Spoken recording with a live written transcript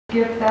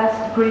gives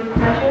us great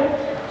pleasure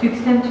to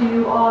extend to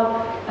you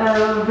all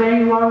a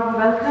very warm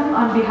welcome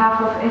on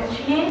behalf of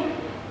SGA,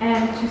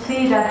 and to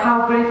say that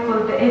how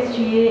grateful the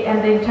SGA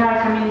and the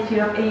entire community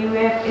of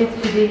AUAF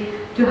is today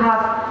to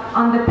have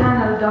on the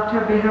panel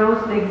Dr.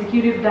 Behrouz, the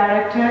Executive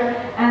Director,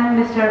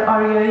 and Mr.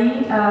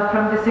 Aryai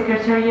from the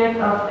Secretariat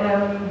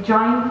of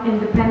Joint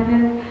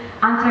Independent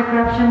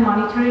Anti-Corruption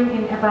Monitoring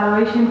and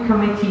Evaluation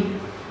Committee.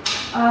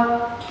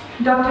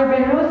 Dr.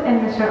 Behrouz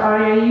and Mr.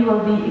 Aryai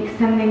will be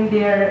extending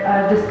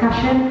their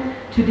discussion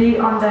today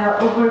on the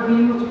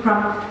overview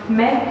from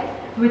MEC,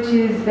 which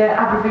is the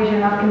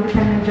abbreviation of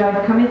Independent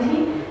Joint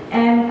Committee.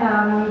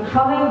 And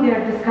following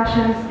their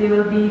discussions, they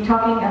will be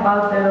talking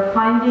about the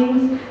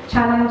findings,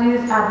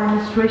 challenges,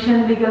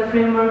 administration, legal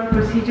framework,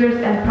 procedures,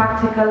 and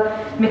practical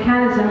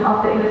mechanism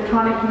of the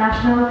electronic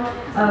national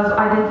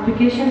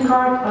identification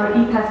card or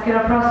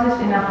e-Tazkira process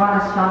in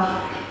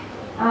Afghanistan.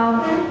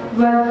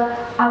 Well,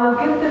 I will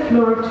give the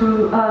floor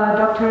to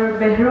Dr.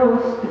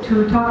 Behrouz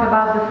to talk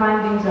about the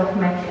findings of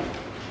MEC.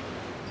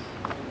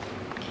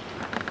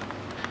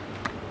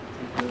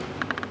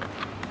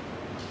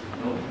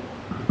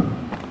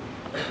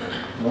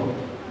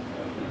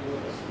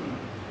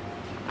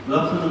 Good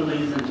afternoon,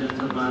 ladies and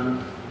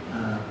gentlemen.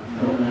 I'm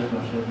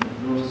Dr.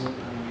 Behrouz.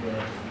 I'm the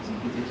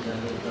Executive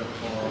Director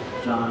for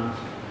Joint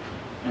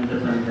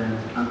Independent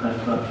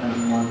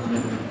Anti-Corruption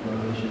Monitoring and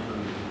Evaluation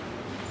Committee.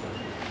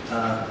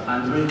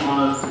 I'm very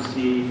honored to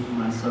see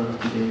myself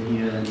today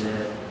here in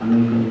the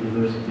American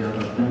University of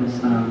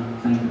Afghanistan.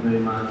 Thank you very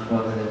much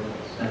for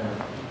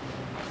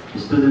the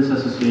Students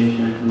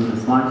Association who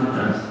invited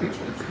us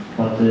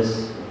for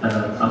this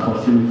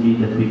opportunity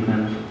that we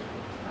can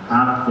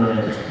have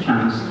the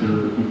chance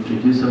to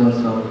introduce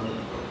ourselves,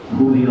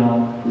 who we are,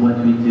 what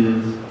we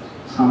do.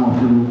 Some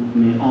of you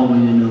may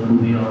already know who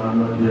we are and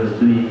what we are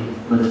doing,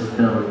 but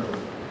still,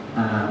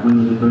 we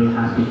will be very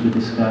happy to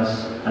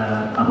discuss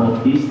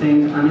about these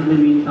things. And in the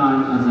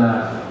meantime, as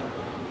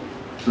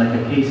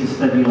a case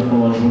study of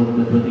our work,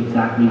 that what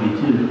exactly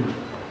we do,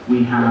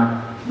 we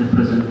have the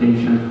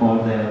presentation for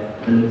the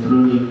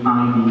electronic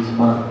IDs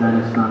for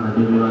Afghanistan that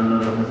everyone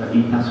knows as an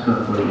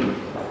e-Tazkira for you.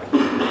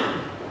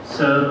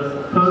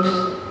 So first,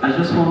 I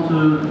just want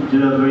to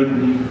do a very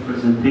brief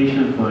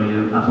presentation for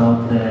you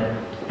about the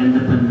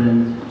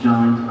Independent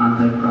Joint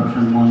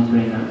Anti-Corruption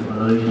Monitoring and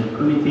Evaluation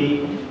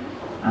Committee.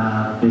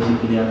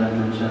 Basically, as I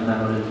mentioned,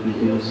 I will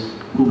introduce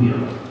who we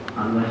are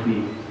and what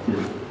we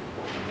do.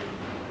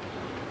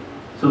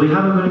 So we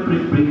have a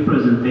very brief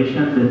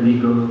presentation that we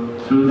go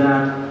through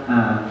that.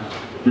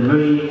 The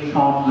very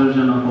short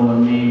version of our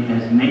name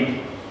is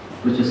MEC,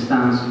 which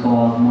stands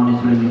for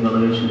Monitoring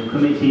Evaluation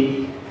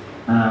Committee.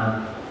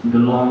 The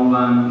long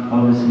one,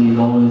 obviously, is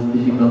always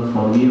difficult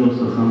for me,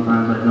 also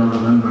sometimes I don't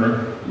remember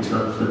it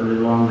because it's a very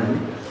long name.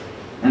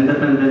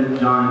 Independent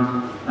Joint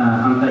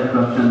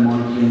Anti-Corruption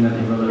Monitoring and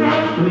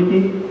Evaluation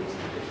Committee.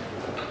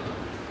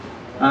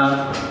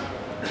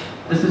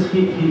 This is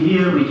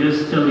here, we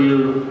just tell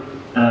you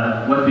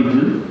what we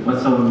do,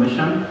 what's our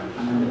mission,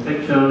 and in the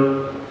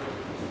picture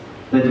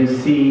that you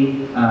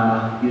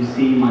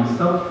see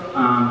myself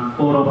and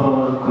 4 of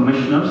our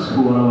commissioners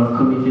who are our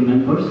committee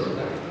members.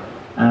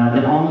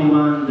 The only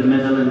one, the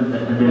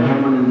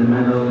woman in the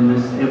middle,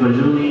 Ms. Eva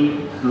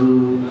Julie,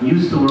 who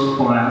used to work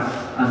for us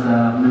as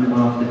a member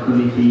of the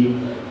committee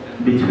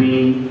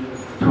between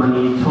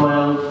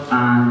 2012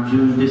 and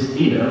June this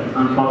year.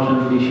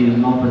 Unfortunately, she is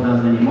not with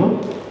us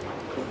anymore.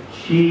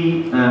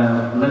 She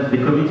left the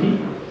committee,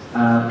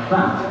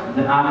 but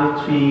the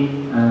other 3,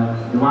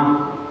 the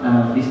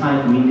one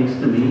beside me, next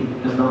to me,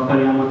 is Dr.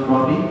 Yamat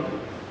Rabi,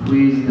 who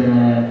is the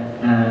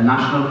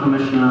National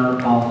Commissioner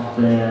of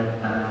the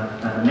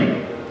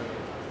MEC.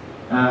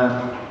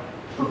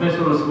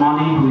 Professor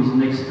Osmani, who is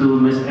next to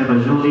Ms.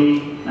 Eva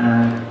Julie.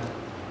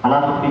 A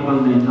lot of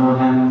people may know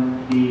him.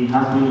 He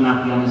has been in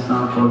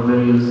Afghanistan for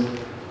various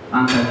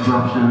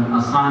anti-corruption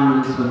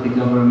assignments with the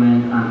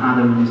government and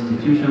other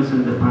institutions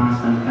in the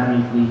past, and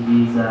currently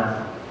he's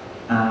a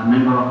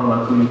member of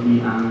our committee,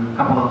 and a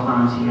couple of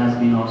times he has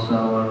been also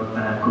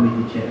our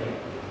committee chair.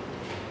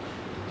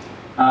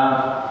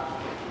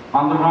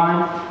 On the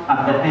right,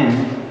 at the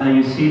end,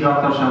 you see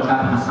Dr.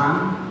 Shawkat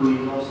Hassan,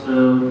 who is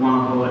also one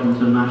of our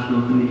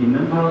international committee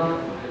members.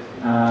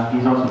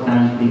 He's also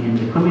currently in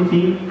the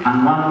committee.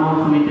 And one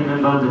more committee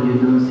member that you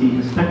don't see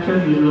his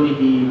picture, usually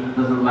he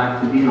doesn't like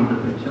to be on the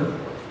picture,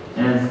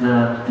 is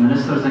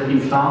Minister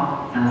Zakim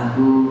Shah,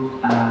 who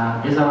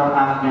is our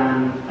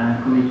Afghan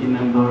committee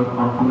member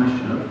or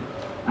commissioner.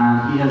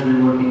 And he has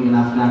been working in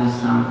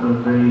Afghanistan for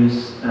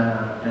various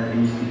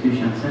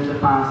institutions in the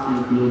past,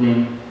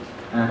 including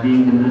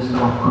being the Minister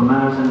of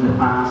Commerce in the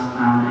past,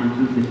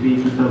 and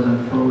between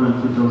 2004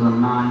 and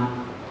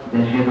 2009,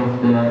 the head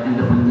of the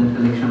Independent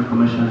Election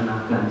Commission in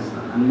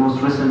Afghanistan. And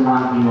most recent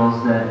one, he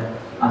was the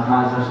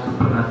advisor to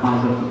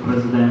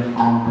President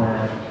on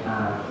the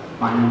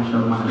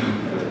financial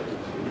management.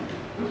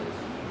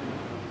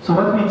 So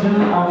what we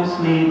do,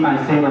 obviously,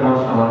 I said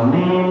about our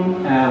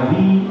name,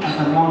 we as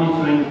a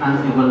Monitoring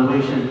and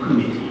Evaluation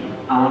Committee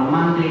our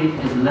mandate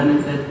is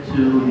limited to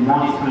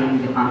monitoring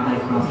the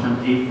anti-corruption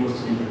efforts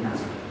in the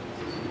country.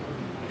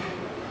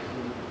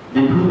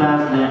 Then who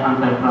does the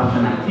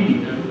anti-corruption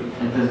activity?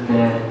 It is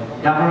the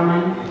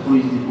government who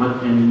is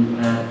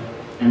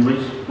in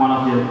which one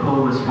of their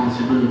core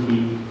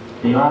responsibility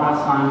they are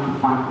assigned to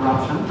fight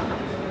corruption,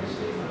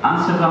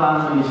 and several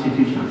other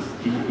institutions,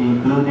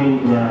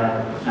 including the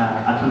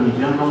Attorney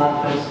General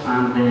Office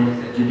and the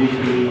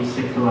judiciary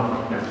sector of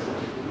Afghanistan.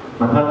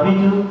 But what we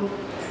do,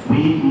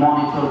 we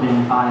monitor the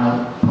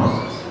entire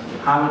process,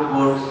 how it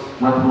works,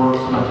 what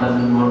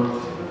doesn't work,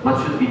 what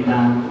should be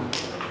done,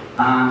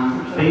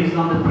 and based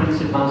on the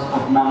principles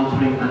of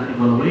monitoring and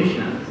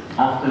evaluation,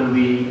 after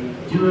we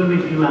do a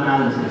review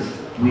analysis,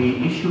 we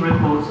issue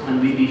reports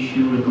and we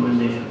issue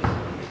recommendations.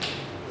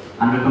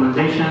 And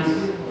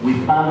recommendations we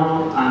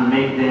follow and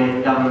make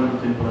the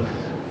government implement.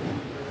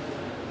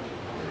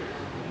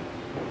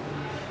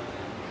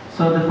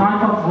 So the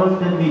type of work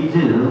that we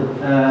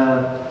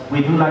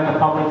do like a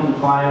public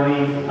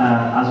inquiry,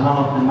 as one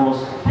of the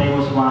most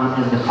famous ones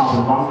is the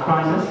Kabul bomb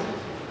crisis.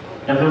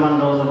 Everyone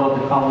knows about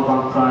the Kabul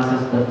bomb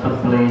crisis that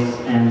took place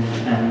in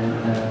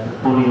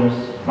 4 years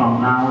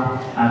from now,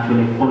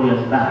 actually 4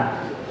 years back.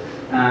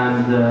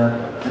 And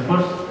the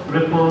first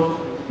report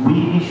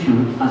we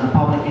issued as a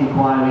public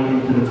inquiry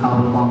into the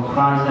Kabul bomb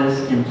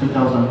crisis in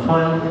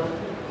 2012,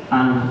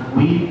 and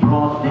we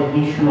brought the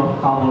issue of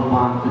Kabul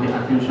bomb to the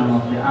attention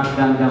of the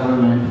Afghan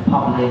government,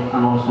 public,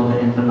 and also the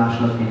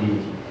international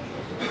community.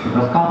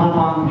 Because Kabul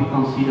bomb, we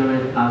consider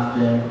it as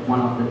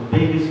one of the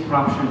biggest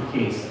corruption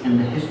cases in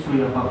the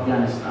history of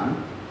Afghanistan,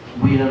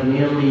 where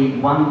nearly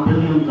 $1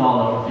 billion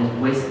is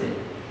wasted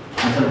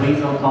as a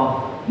result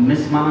of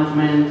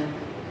mismanagement,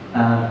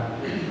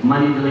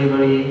 money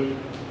delivery,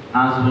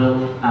 as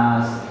well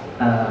as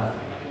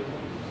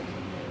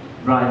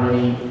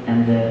bribery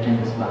in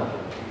this battle.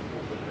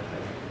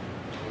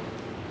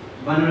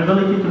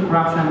 Vulnerability to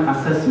corruption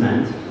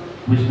assessment,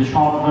 which the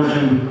short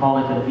version we call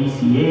it a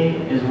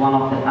VCA, is one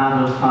of the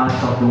other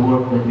types of the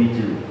work that we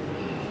do.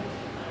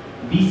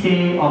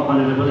 VCA, or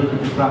vulnerability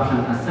to corruption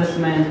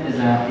assessment, is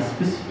a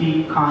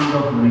specific kind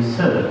of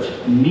research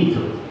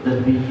method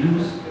that we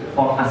use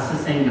for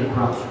assessing the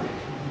corruption.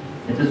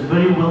 It is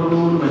very well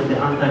known with the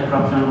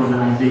anti-corruption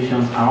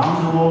organizations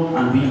around the world,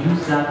 and we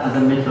use that as a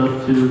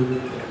method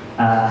to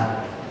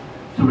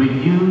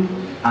review,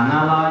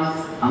 analyze,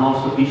 and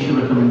also issue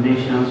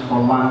recommendations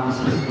for one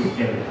specific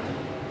area.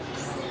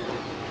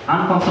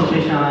 And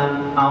consultation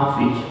and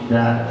outreach,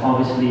 that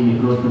obviously we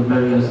go to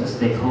various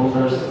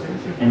stakeholders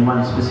in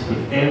one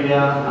specific area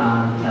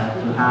and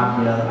to have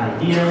their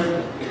ideas.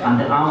 And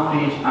the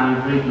outreach,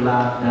 I'm very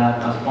glad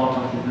that as part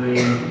of the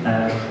doing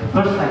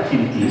first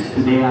activities,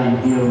 today I am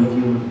here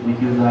with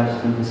you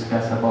guys to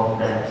discuss about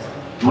the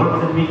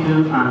work that we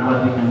do and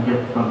what we can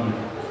get from you.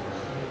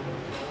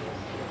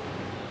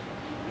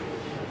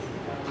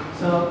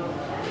 So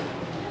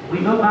we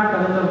go back a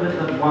little bit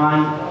of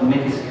why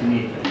MIC is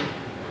created.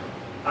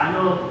 I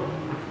know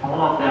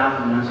all of the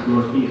Afghans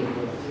who are here,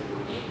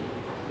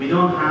 we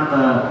don't have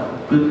a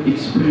good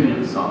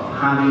experience of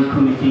having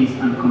committees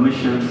and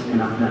commissions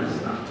in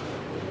Afghanistan.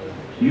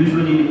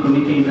 Usually the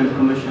committees and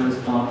commissions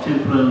are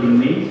temporarily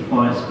made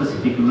for a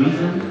specific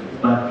reason,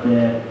 but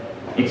the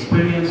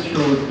experience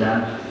shows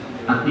that,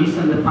 at least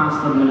in the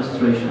past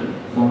administration,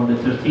 for the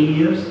 13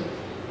 years,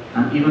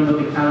 and even with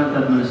the current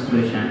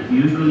administration,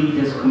 usually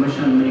this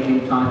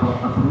commission-making type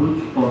of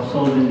approach for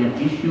solving an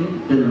issue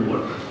didn't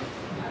work.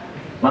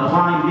 But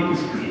why MIC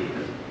is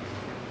created?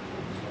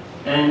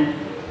 In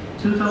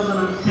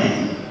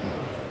 2010,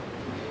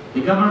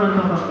 the government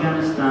of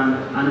Afghanistan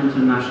and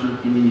international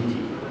community,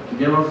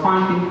 they were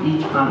fighting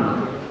each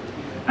other,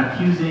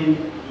 accusing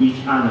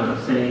each other,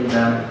 saying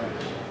that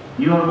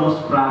you are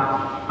most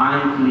corrupt, I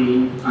am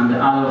clean, and the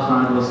other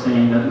side was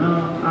saying that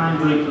no, I am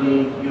very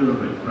clean, you are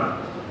very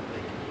corrupt.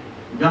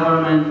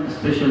 Government,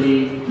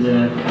 especially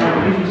the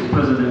previous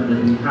president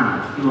that we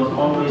had, he was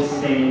always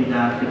saying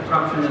that the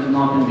corruption is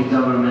not in the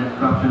government,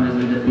 corruption is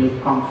in the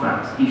big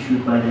contracts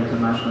issued by the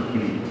international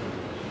community.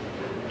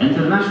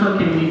 International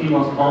community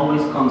was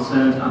always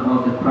concerned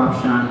about the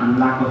corruption and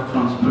lack of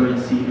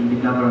transparency in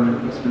the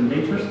government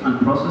expenditures and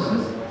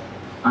processes,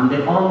 and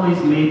they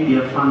always made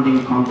their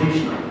funding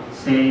conditional,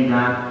 saying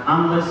that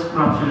unless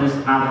corruption is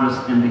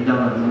addressed in the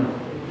government,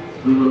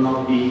 we will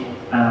not be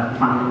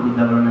funding the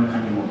government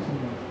anymore.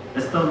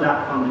 Still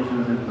that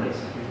foundation is in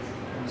place.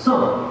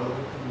 So,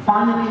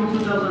 finally in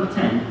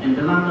 2010, in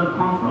the London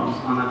Conference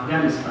on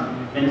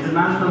Afghanistan, the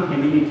international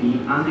community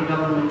and the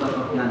government of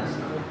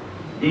Afghanistan,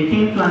 they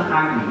came to an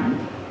agreement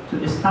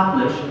to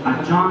establish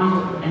a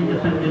joint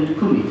independent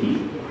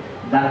committee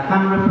that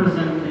can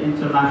represent the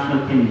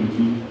international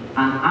community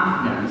and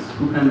Afghans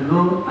who can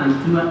go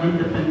and do an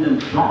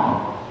independent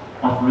job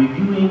of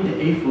reviewing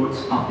the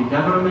efforts of the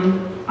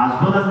government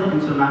as well as the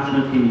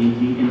international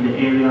community in the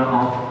area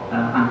of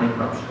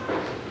anti-corruption.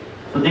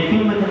 So they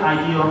came with the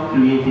idea of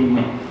creating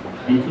MIC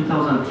in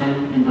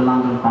 2010 in the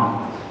London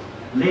Conference.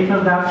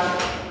 Later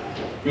that,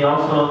 they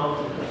also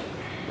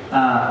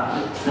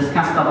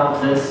discussed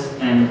about this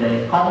in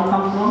the Kabul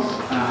conference,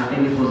 I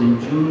think it was in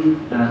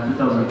June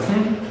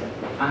 2010,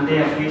 and they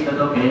agreed that,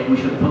 okay, we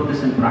should put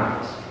this in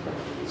practice.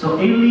 So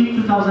early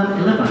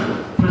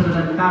 2011,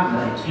 President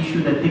Karzai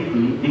issued a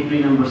decree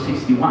number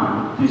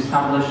 61, to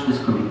establish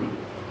this committee.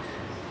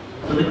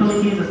 So the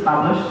committee is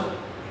established.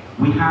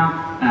 We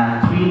have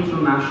 3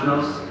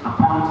 internationals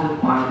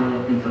appointed by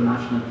the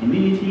international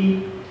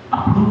community,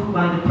 approved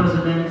by the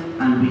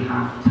president, and we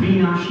have 3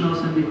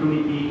 nationals in the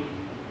committee,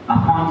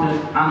 appointed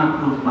and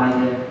approved by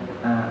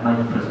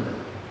the president.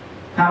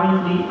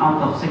 Currently,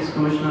 out of 6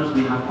 commissioners,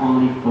 we have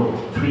only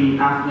 4, 3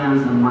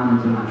 Afghans and 1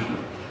 international.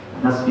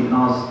 That's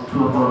because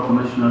 2 of our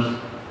commissioners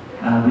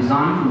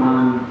resigned,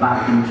 one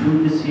back in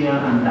June this year,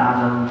 and the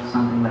other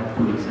something like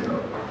 2 weeks ago.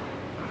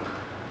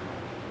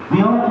 We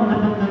are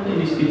an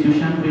independent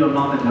institution. We are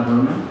not a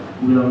government.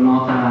 We are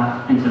not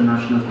an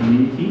international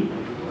community,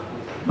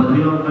 but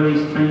we are a very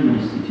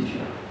strange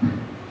institution.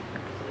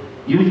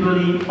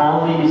 Usually,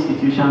 all the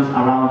institutions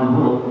around the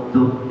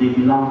world, they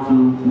belong to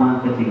one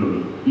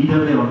category.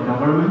 Either they are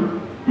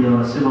government, they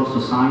are a civil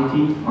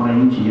society or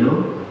an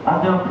NGO,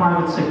 or they are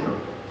private sector.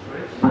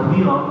 But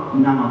we are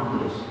none of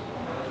those.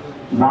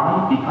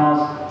 Why?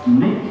 Because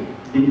MIC,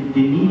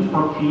 the need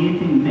for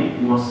creating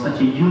MIC was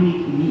such a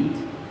unique need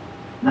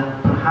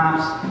that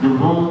perhaps the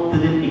world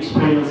didn't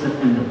experience it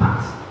in the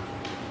past.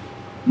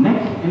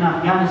 MIC in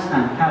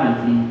Afghanistan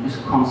currently is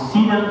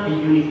considered a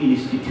unique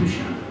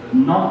institution,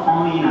 not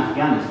only in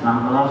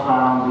Afghanistan, but also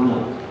around the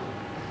world.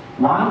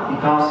 Why?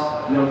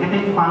 Because we are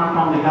getting funds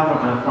from the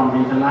government, from the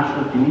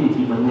international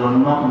community, but we are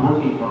not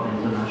working for the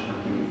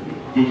international community.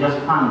 They just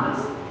fund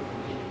us.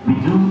 We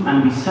do,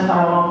 and we set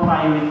our own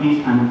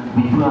priorities, and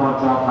we do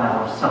our job by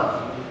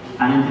ourselves.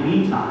 And in the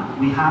meantime,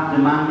 we have the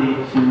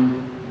mandate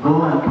to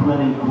go and do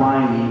an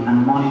inquiry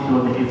and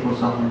monitor the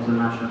efforts of the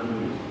international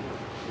community.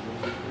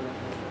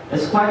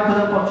 It's quite a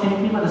good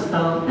opportunity, but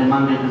still the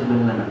mandate is very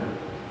limited.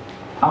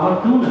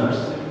 Our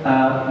donors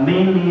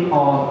mainly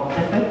are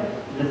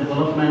TIFID, the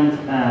development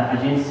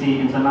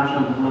agency,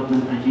 international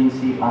development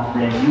agency of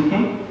the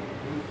UK,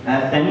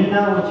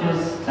 DANIDA, which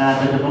is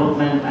the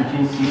development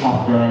agency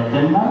of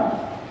Denmark.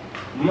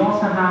 We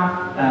also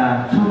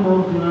have 2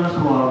 more donors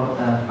who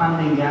are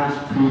funding us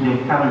through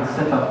the current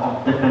setup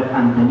of TIFID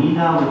and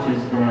DANIDA, which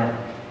is the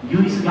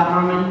US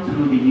government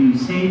through the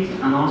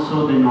USAID and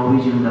also the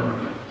Norwegian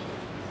government.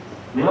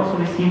 We also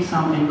received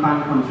some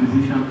in-kind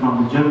contribution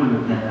from the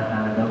German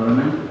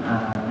government,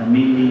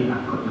 mainly a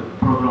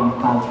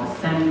program called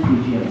SEM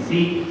through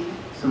GIC,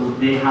 so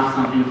they have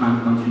some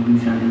in-kind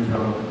contribution into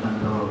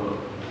our work.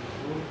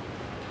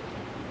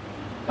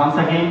 Once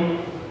again,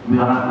 we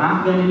are an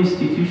Afghan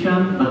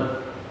institution,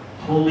 but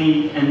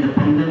wholly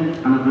independent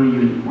and a very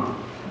unique one.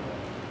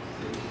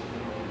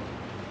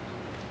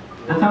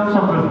 The terms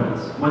of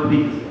reference, what we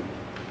do.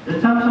 The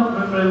terms of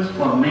reference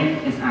for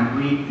MIC is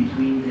agreed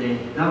between the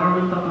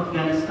government of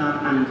Afghanistan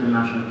and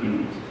international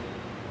community.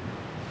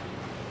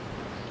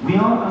 We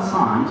are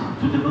assigned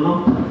to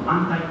develop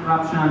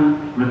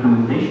anti-corruption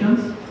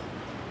recommendations,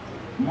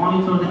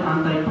 monitor the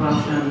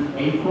anti-corruption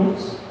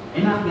efforts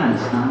in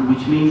Afghanistan,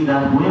 which means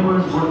that whoever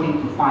is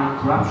working to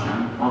fight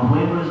corruption or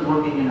whoever is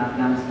working in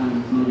Afghanistan,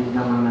 including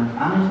government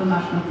and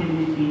international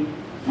community,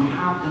 we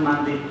have the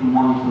mandate to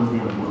monitor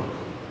their work.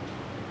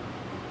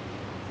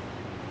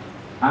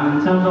 And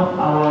in terms of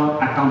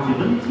our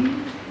accountability,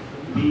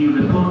 we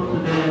report to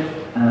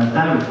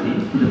directly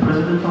to the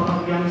President of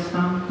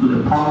Afghanistan, to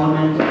the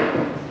Parliament,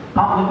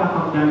 public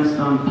of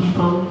Afghanistan,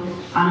 people,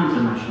 and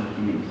international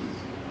communities.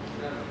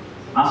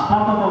 As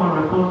part of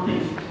our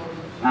reporting,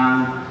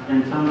 and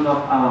in terms of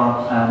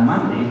our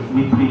mandate,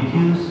 we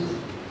produce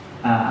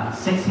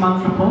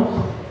 6-month reports,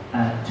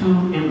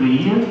 2 every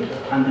year,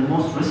 and the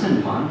most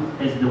recent one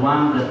is the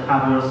one that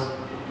covers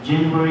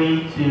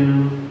January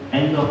to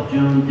end of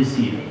June this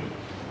year.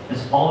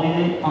 It's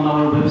already on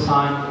our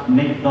website,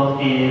 mic.af,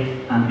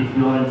 and if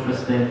you are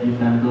interested, you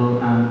can go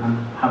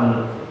and have a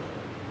look.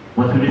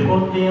 What we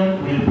report there,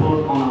 we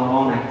report on our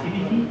own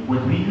activity,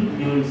 what we do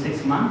during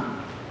 6 months,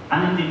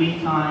 and in the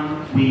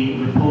meantime,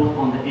 we report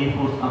on the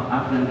efforts of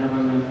Afghan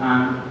government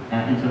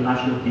and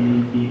international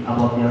community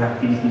about their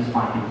activities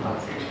fighting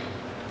corruption.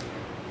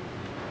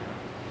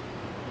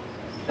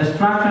 The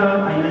structure,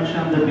 I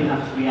mentioned that we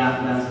have 3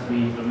 Afghans,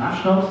 3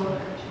 internationals.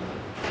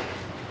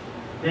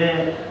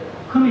 The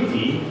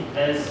committee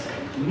is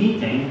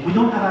meeting. We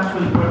don't have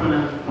actually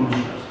permanent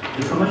commissioners.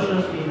 The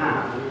commissioners we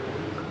have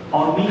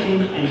are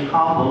meeting in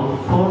Kabul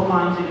 4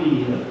 times a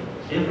year,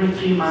 every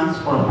 3 months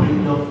for a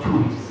period of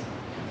 2 weeks.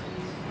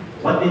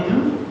 What they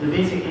do, they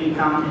basically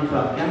come into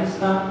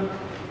Afghanistan,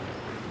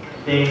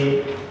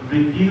 they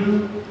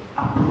review,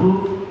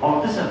 approve,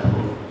 or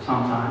disapprove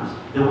sometimes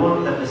the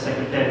work that the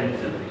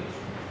Secretariat does.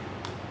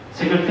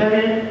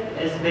 Secretariat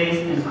is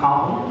based in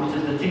Kabul, which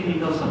is the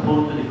technical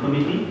support to the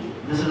committee.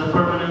 This is a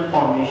permanent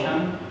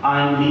formation.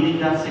 I am leading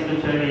that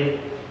Secretariat,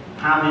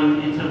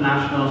 having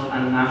internationals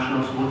and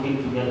nationals working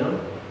together.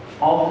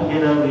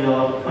 Altogether, we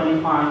are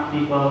 25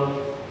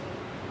 people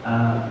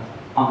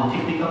on the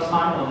technical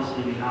side.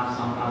 Obviously, we have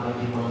some other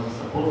people on the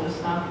support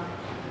staff.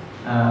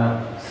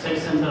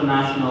 6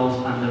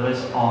 internationals, and the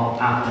rest are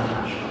Afghan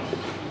nationals.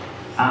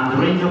 And the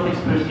range of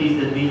expertise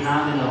that we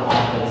have in our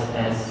office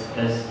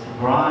is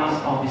varies.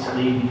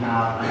 Obviously, we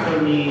have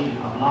attorneys, we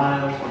have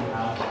lawyers, we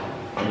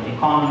have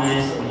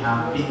economists, we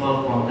have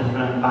people from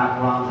different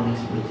backgrounds and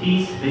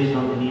expertise based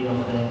on the need of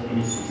the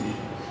institution.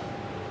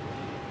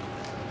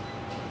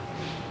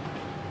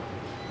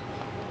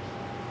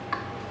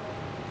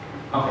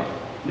 Okay,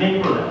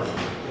 main products.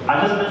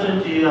 I just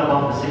mentioned to you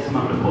about the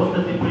 6-month report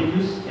that we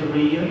produce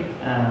every year,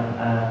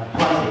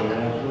 twice a year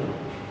actually.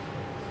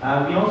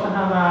 We also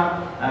have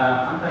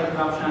an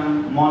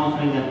anti-corruption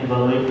monitoring and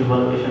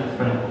evaluation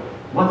framework.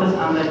 What is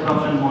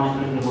anti-corruption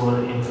monitoring and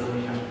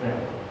evaluation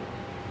framework?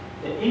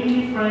 The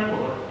AUAF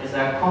framework is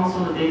a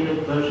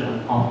consolidated version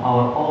of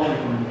our all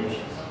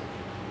recommendations.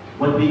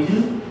 What we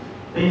do,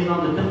 based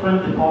on the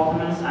different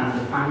departments and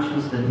the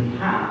functions that we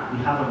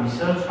have a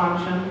research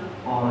function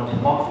or a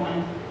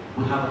department.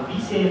 We have a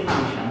VCA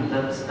function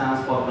that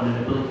stands for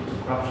Vulnerability to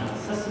Corruption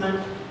Assessment.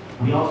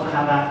 We also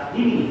have a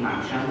EMI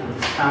function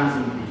that stands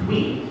in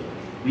between.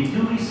 We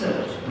do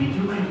research, we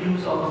do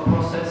reviews of a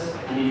process,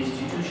 an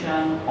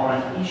institution, or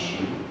an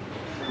issue.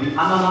 We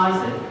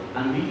analyze it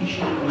and we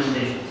issue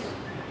recommendations.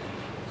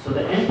 So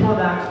the end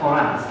product for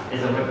us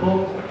is a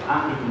report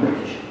and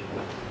recommendation.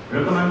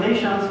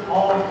 Recommendations,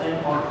 all of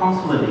them are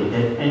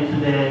consolidated into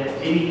the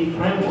AUAF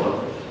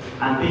framework,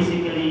 and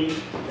basically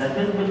that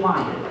is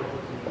divided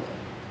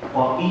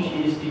for each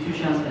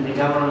institutions in the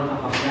government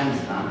of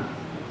Afghanistan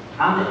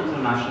and the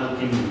international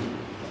community.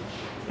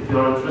 If you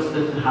are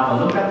interested to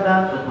have a look at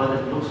that, at what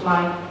it looks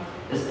like,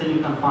 still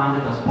you can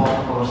find it as part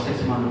of our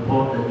 6-month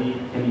report that we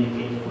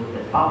communicate with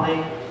the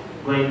public.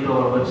 Going to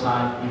our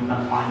website, you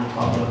can find a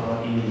copy of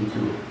our AUAF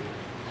tool.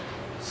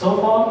 So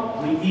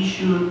far, we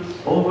issued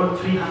over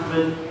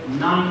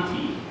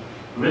 390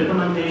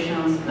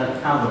 recommendations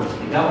that covers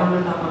the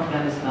government of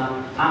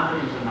Afghanistan and the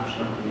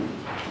international community.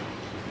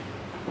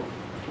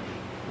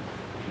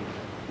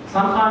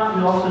 Sometimes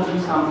we also do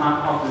some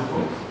ad hoc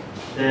reports.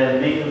 The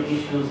major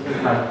issues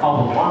is like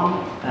Problem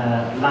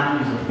 1,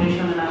 land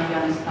usurpation in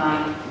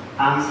Afghanistan,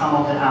 and some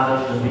of the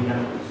others that we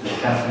can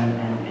discuss in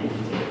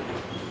detail.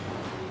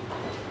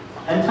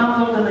 In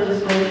terms of the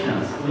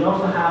legislations, we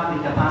also have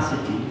the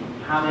capacity,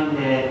 having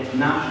the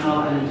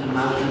national and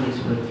international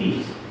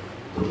expertise,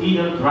 to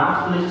either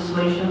draft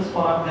legislations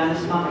for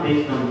Afghanistan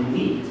based on the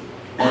need,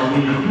 or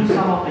we review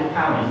some of the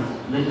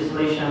current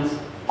legislations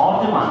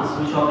or the ones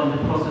which are in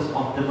the process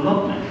of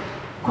development,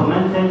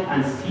 commented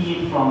and see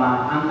it from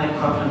an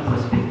anti-corruption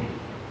perspective.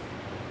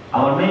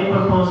 Our main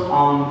purpose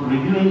on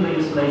reviewing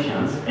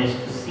legislations is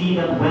to see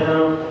that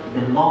whether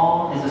the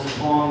law is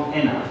strong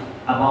enough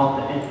about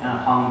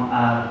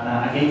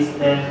against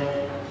the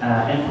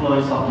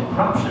influence of the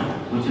corruption,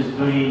 which is a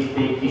very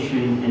big issue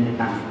in the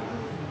country.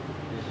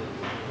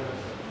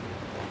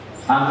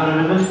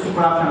 Vulnerability to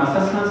corruption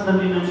assessments that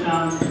we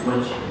mentioned,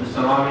 which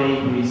Mr.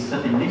 Raghi, who is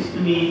sitting next to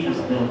me, is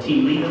the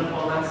team leader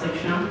for that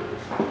section.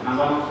 And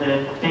one of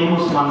the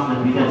famous ones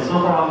that we did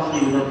so far,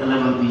 obviously, we did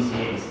 11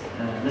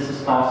 VCAs. This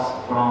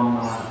starts from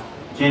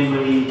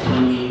January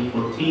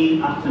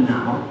 2014 up to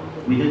now.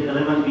 We did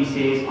 11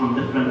 VCAs on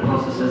different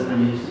processes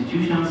and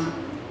institutions.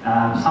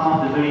 Some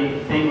of the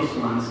very famous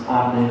ones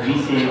are the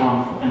VCA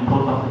on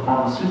import of the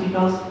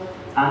pharmaceuticals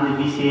and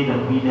the VCA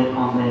that we did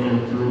on the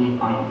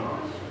electronic ID cards.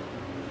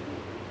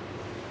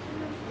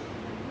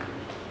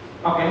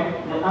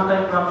 Okay, the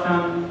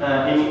anti-corruption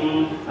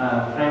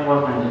AUAF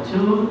framework and the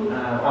tool.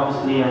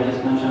 Obviously, I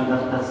just mentioned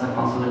that that's a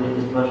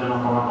consolidated version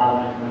of our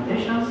all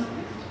recommendations.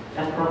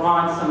 It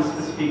provides some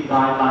specific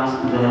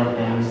guidelines to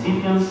the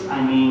recipients,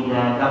 I mean the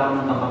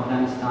government of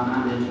Afghanistan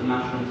and the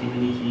international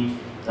community,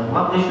 that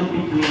what they should be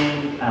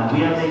doing,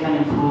 where they can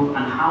improve,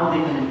 and how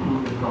they can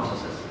improve the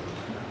processes.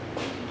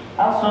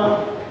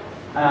 Also,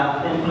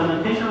 the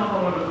implementation of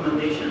our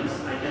recommendations,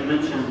 I can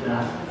mention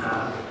that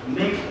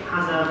MEC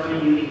has a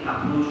very unique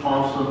approach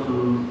also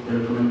to the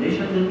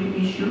recommendation that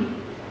we issue.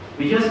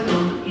 We just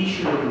don't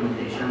issue a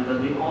recommendation,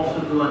 but we also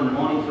do a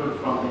monitor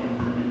from the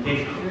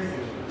implementation.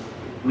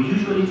 We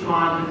usually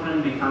try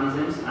different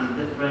mechanisms and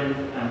different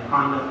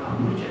kind of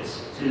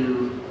approaches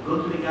to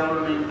go to the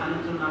government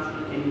and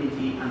international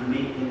community and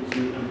make them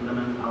to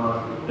implement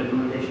our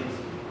recommendations.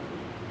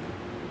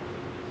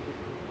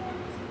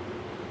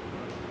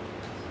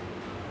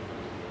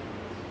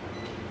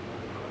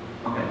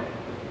 Okay,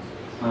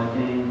 so I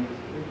think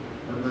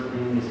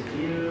everything is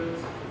here.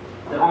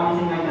 The only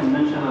thing I can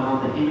mention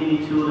about the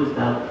EMINI tool is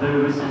that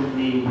very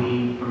recently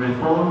we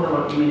reformed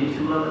our EMINI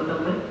tool a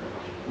little bit.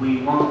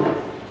 We wanted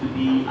to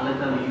be a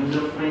little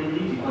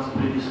user-friendly because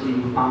previously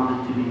we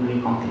found it to be very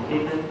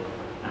complicated.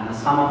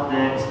 Some of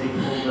the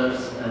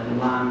stakeholders, the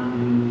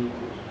one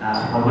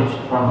for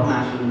whom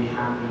actually we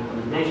have the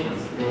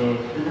recommendations, they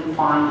didn't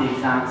find the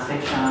exact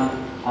section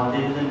or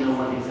they didn't know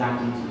what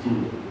exactly to do.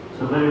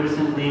 So very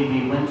recently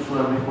we went through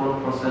a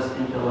reform process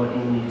into our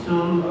EMINI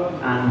tool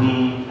and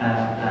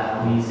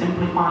we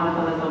simplified it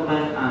a little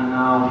bit, and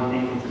now we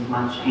think it is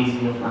much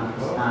easier to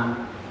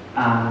understand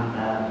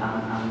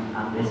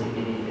and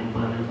basically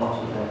implement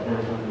also the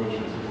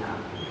recommendations we have.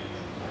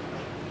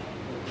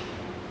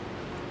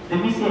 The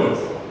VCAs.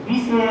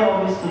 VCA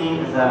obviously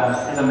is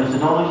a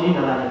methodology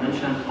that I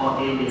mentioned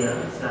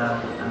earlier. It's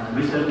a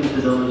research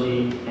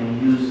methodology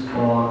and used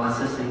for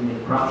assessing the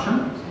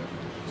corruption.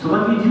 So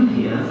what we do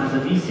here as a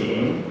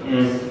VCA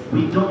is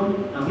we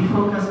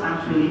focus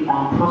actually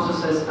on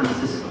processes and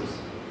systems,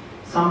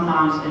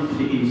 sometimes into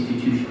the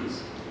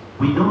institutions.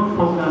 We don't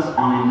focus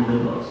on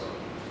individuals.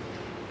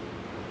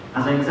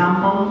 As an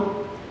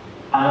example,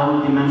 I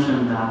already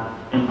mentioned that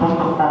import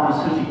of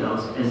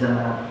pharmaceuticals is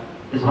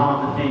one of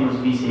the famous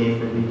VCAs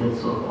that we did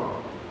so far.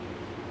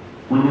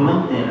 When we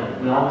went there,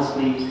 we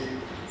obviously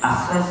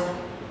assessed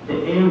the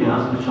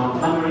areas which are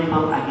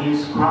vulnerable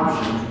against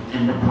corruption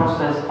in the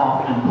process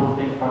of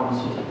importing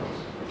pharmaceuticals.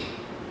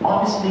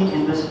 Obviously,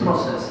 in this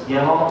process, there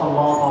are a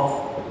lot of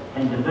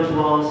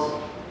individuals,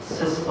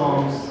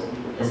 systems,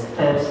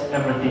 steps,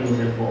 everything is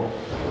involved.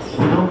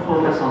 We don't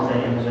focus on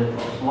the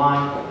individuals. Why?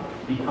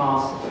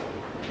 Because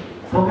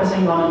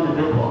focusing on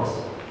individuals,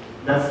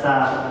 that's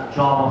the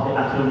job of the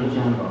Attorney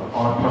General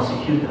or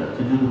prosecutor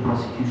to do the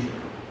prosecution.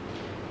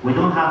 We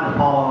don't have the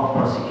power of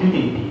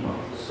prosecuting people,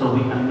 so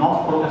we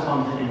cannot focus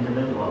on the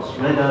individuals.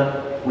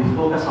 Rather, we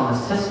focus on the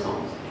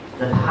systems,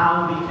 that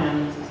how we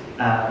can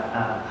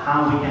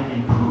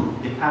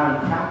improve the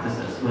current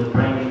practices with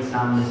bringing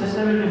some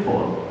necessary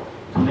reform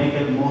to make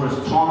it more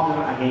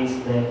stronger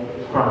against the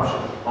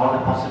corruption or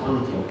the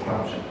possibility of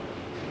corruption.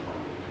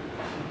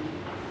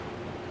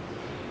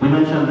 We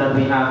mentioned that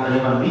we have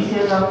 11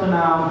 VCAs up to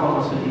now,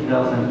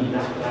 pharmaceuticals and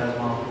e-testing as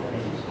one of the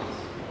famous ones.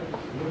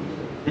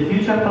 The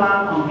future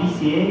plan on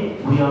VCA,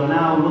 we are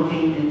now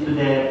looking into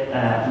the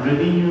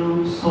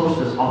revenue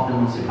sources of the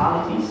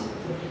municipalities.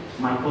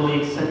 My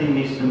colleague sitting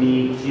next to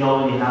me, he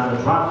already has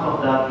a draft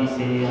of that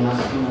VCA, and as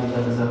soon as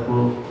that is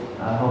approved,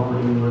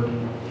 hopefully we will be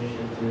in a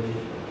position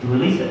to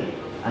release it,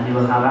 and you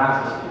will have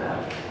access to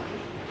that.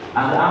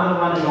 And the other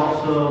one is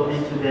also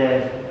into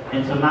the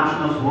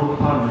International Work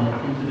Permit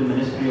into the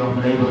Ministry of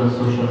Labor and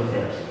Social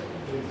Affairs.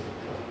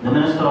 The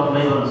Minister of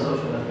Labor and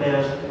Social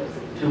Affairs,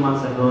 2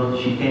 months ago,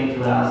 she came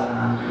to us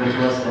and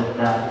requested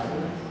that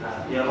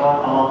there are a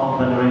lot of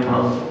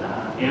vulnerable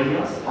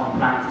areas or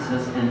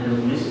practices in the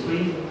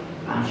ministry,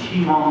 and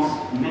she wants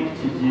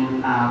MIC to do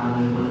a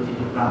vulnerability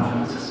to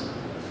corruption assessment.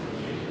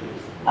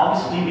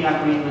 Obviously, we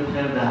agreed with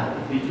her that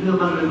if we do a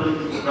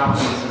vulnerability to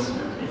corruption assessment,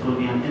 it will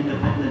be an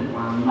independent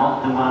one,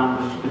 not the one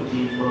which could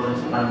be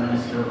influenced by the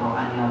minister or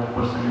any other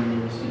person in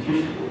the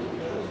institution.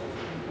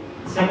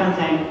 The second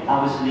thing,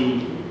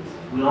 obviously,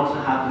 we also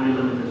have very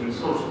limited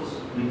resources.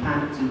 We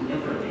can't do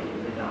everything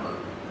in the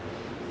government.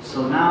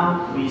 So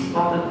now we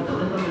started with a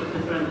little bit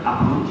different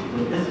approach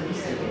with this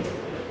VCA,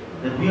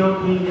 that we are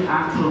doing the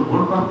actual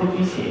work of the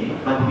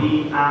VCA, but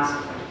we asked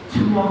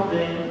 2 of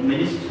the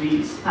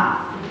ministry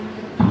staff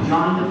to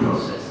join the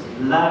process,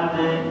 learn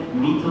the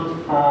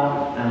method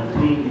for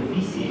doing the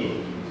VCA,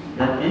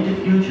 that in the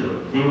future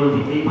they will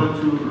be able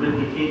to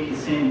replicate the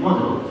same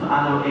model to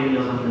other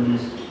areas of the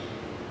ministry.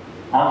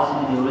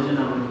 Obviously, the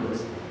original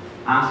request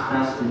asked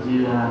us to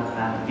do a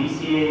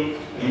VCA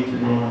into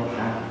the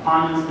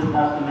finance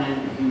department,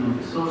 the human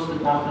resource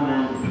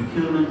department, the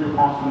procurement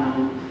department,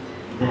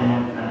 the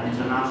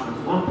international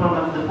work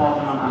program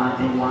department, and I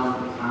think one or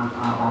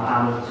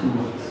other 2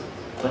 ones.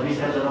 But we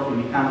said that, okay,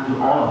 we can't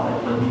do all of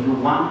it, but we do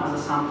one as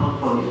a sample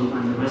for you,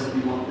 and the rest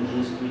we want the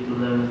ministry to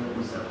learn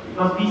themselves.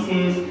 Because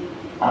VCAs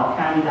are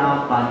carried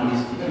out by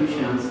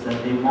institutions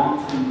that they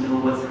want to know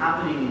what's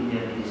happening in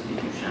their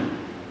institution,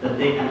 that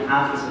they can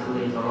address it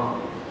later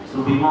on.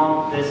 So we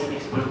want this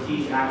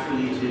expertise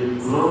actually to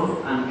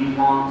grow, and we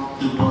want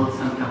to build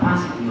some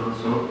capacity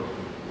also,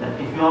 that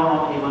if you are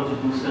not able to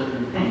do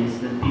certain things,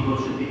 then people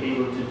should be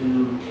able to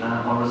do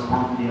or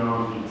respond to their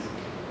own needs.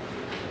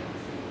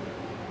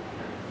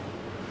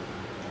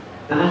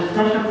 The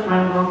legislation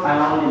framework, I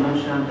already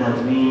mentioned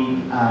that we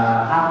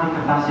have the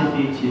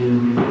capacity to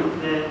review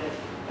the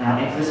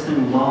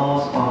existing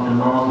laws or the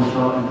laws which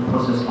are in the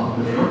process of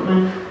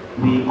development.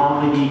 We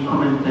already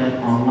commented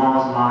on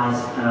laws like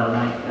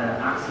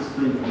access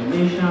to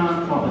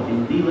information, property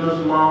dealers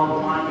law,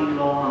 mining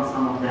law, and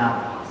some of the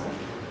others.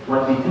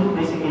 What we do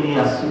basically,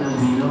 as soon as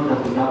we know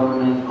that the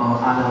government or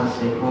other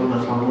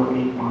stakeholders are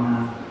working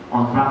on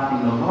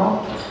drafting the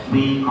law,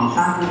 we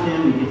contact with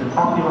them, we get a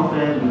copy of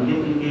it, we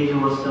get engaged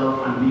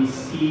ourselves, and we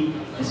see,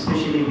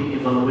 especially we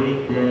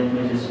evaluate the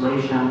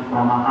legislation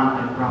from an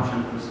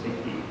anti-corruption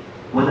perspective.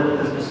 Whether it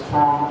is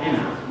strong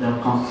enough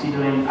that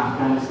considering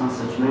Afghanistan's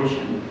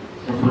situation,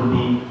 it will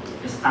be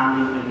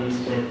standing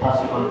against the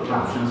possible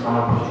corruptions or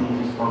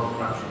opportunities for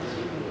corruption.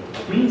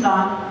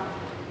 Meantime,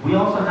 we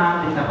also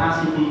have the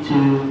capacity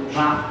to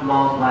draft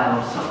laws by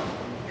ourselves.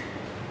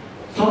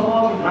 So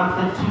far, we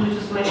drafted 2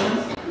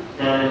 legislations.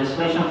 The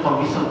legislation for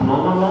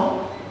whistleblower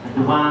law,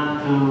 the one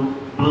who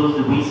blows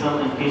the whistle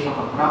in case of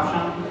a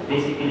corruption.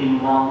 Basically, we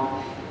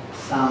want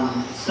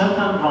some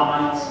certain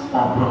rights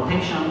for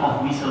protection of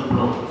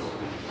whistleblowers,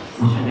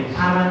 which in the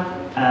current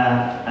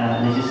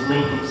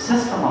legislative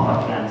system of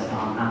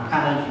Afghanistan and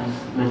current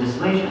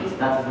legislations,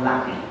 that is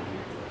lacking.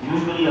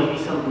 Usually a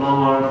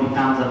whistleblower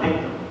becomes a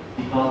victim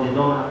because they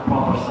don't have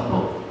proper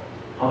support.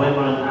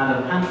 However, in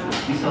other countries,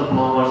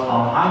 whistleblowers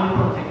are highly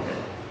protected.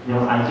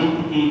 Their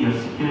identity,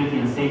 their security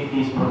and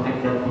safety is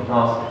protected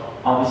because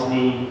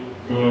obviously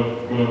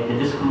they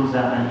disclose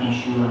an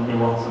issue and they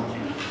want some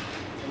change.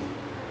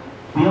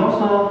 We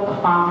also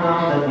found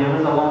out that there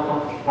is a lot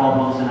of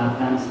problems in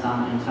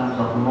Afghanistan in terms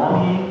of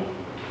lobbying.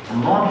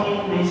 And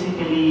lobbying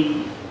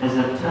basically is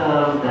a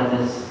term that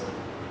is,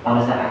 or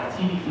is an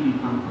activity you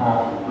can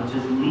call, which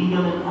is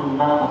legal in a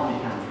lot of the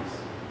countries.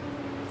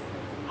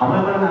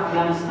 However, in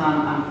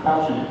Afghanistan,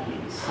 unfortunately,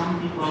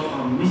 some people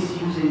are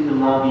misusing the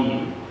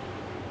lobbying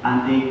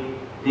and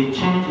they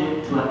change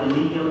it to an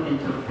illegal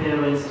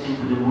interference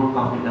into the work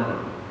of the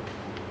government.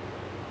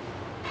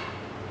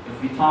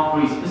 If we talk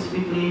very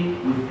specifically,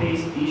 we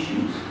faced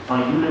issues, or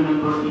you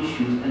remember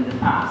issues in the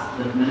past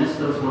that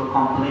ministers were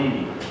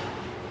complaining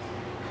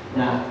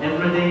that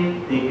every day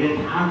they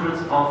get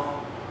hundreds of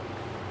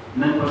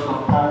members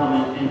of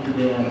parliament into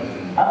their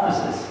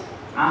offices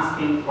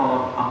asking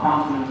for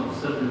appointment of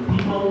certain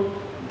people,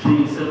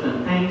 doing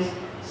certain things,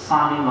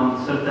 signing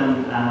on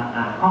certain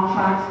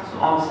contracts, so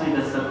obviously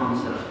that's a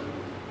concern.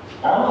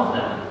 All of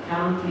that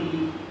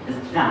currently is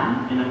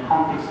done in a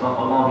context of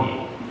a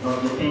lobbying,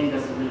 because they think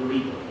that's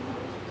illegal.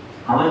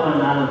 However,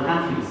 in other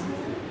countries,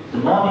 the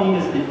lobbying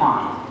is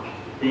defined.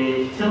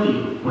 They tell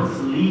you what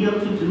is legal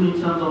to do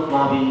in terms of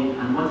lobbying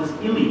and what is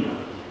illegal.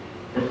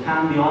 That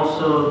can be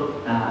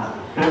also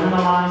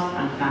criminalized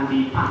and can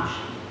be punished.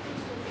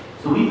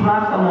 So we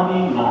draft a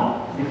lobbying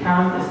law. The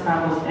current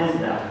status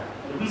is that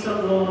the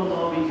whistleblower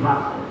law we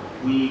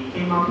drafted, we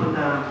came up with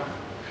an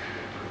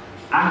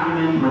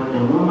agreement with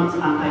the Women's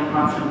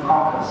Anti-Corruption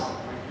Caucus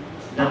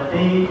that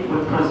they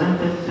would present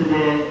it to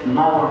the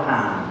lower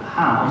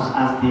house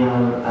as their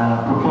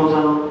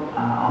proposal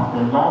of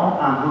the law,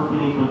 and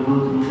hopefully it will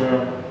go through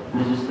the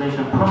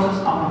legislation process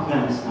of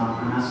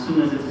Afghanistan. And as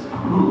soon as it is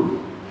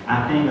approved,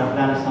 I think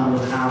Afghanistan will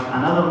have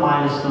another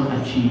milestone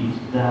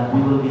achieved, that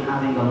we will be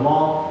having a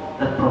law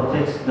that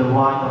protects the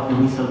right of the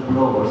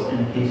whistleblowers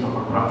in the case of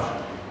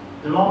corruption.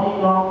 The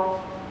lobbying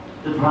law,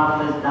 the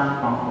draft is done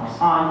from our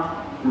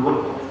side. We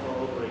worked on it for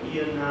over a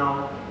year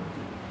now.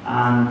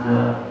 And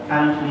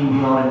currently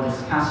we are in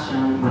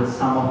discussion with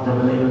some of the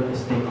related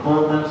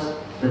stakeholders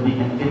that we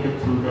can get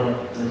it through the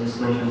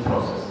legislation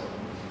process.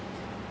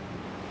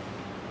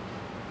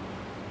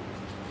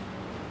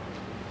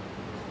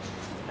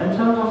 In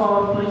terms of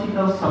our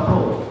political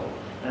support,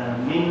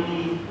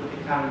 mainly with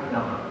the current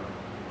government,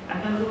 I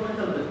can go a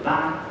little bit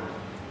back,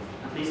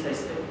 at least I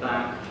step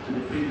back to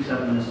the previous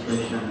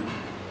administration.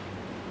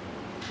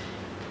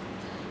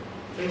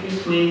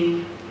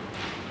 Previously,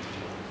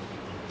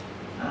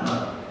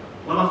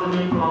 one of the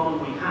main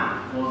problems we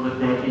had was with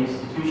the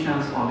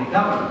institutions or the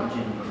government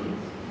generally,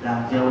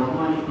 that there was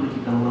no any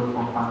political will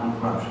for fighting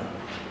corruption.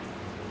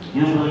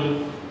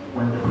 Usually,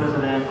 when the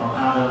president or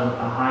other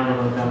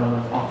high-level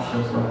government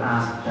officers were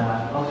asked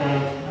that,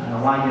 okay,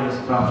 why there is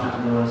corruption,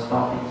 they were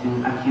starting to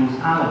accuse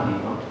other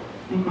people,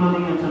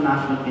 including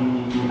international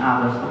community and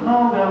others, that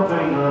no, we are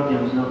very good,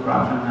 there is no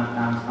corruption in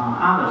Afghanistan,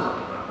 others are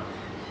corrupt.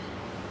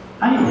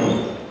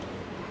 Anyway,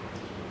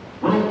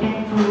 when it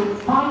came to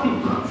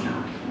fighting corruption,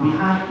 we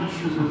had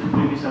issues with the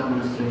previous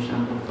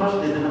administration. But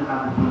first, they didn't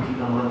have the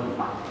political will to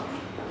fight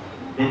corruption.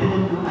 They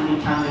didn't do any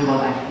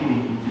tangible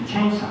activity to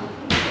change something.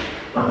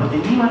 But with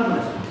the new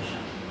administration,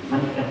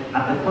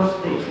 at the first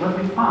stage, what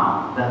we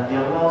found that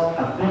there was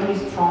a very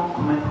strong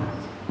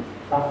commitment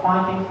for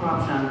fighting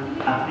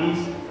corruption, at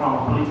least from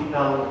a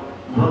political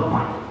will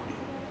point of view.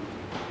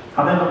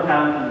 However,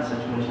 currently the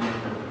situation is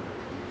different.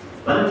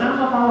 But in terms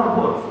of our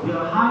work, we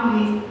are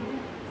highly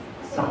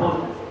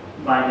supported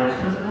by the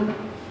President,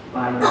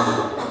 by the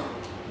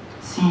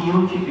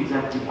CEO, Chief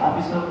Executive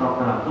Officer,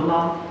 Dr.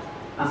 Abdullah,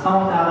 and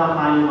some of the other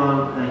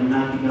high-level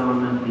United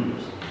government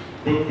leaders.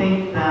 They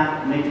think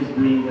that NIC is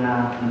doing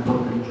an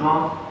important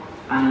job,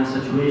 and in a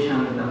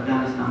situation that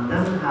Afghanistan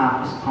doesn't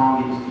have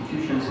strong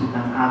institutions who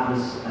can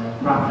address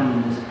corruption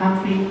in this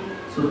country,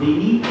 so they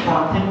need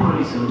for a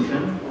temporary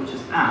solution, which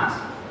is us,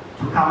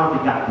 to cover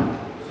the gap.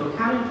 So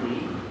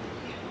currently,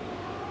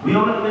 we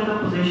are in a better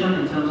position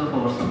in terms of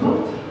our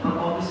support, but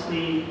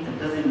obviously it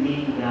doesn't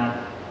mean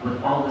that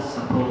with all this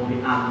support we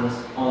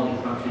address all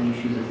the corruption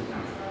issues in the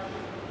country.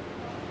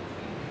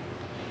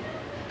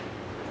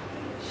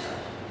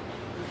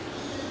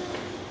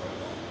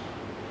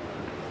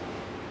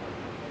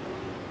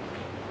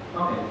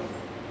 Okay.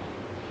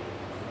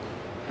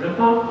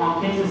 Report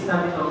on case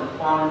studies of the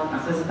foreign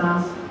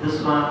assistance.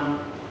 This one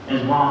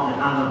is one of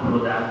the other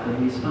products that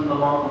we spend a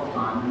lot of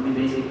time, and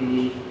we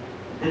basically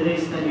did a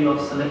study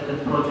of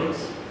selected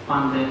projects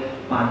funded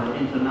by the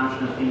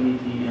international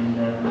community in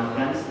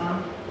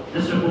Afghanistan.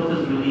 This report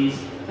is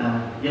released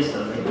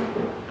yesterday,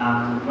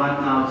 and right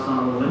now it's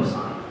on our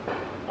website.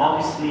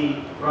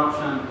 Obviously,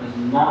 corruption is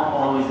not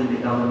always in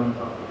the government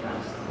of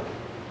Afghanistan.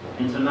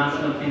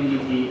 International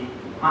community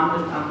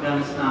funded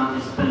Afghanistan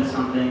has spent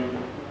something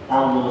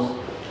almost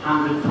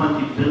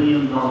 $120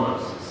 billion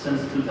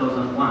since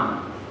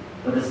 2001.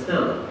 But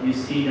still, you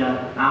see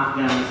that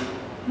Afghans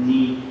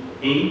need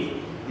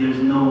aid, there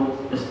is no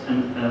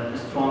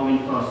strong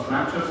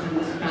infrastructures in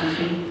this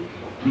country.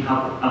 We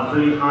have a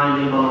very high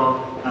level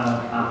of,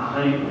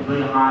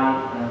 very high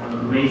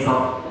rate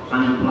of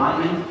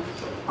unemployment,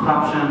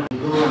 corruption. You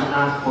go and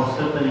ask for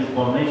certain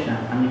information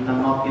and you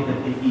cannot get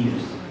it in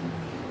years.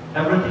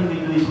 Everything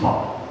we do is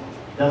public.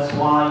 That's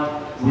why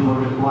we were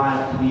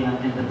required to be an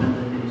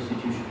independent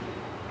institution.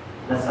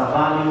 That's a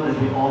value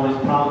that we're always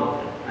proud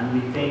of it, and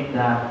we think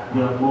that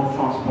we are more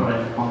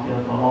transparent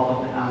compared to a lot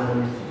of the other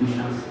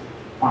institutions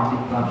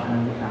fighting corruption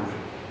in the country.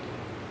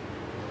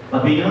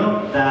 But we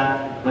know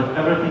that with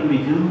everything we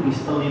do, we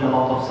still need a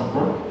lot of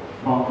support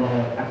from the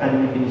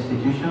academic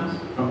institutions,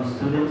 from the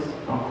students,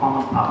 from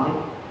common public,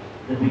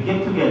 that we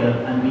get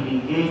together and we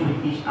engage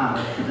with each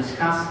other to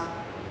discuss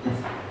the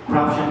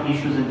corruption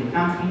issues in the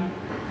country,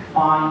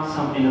 find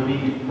some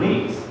innovative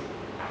ways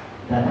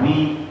that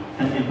we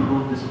can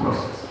improve this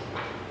process.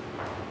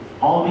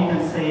 All we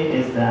can say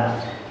is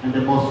that in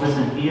the most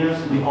recent years,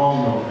 we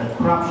all know that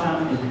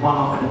corruption is one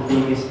of the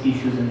biggest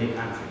issues in the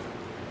country.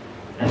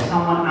 If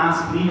someone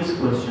asked me this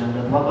question,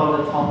 that what are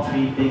the top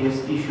 3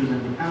 biggest issues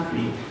in the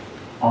country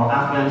or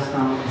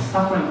Afghanistan is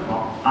suffering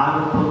from, I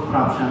would put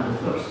corruption the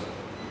first.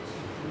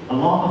 A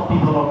lot of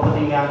people are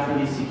putting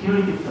actually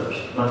security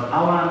first, but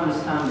our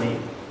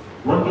understanding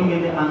working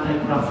in the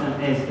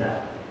anti-corruption is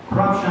that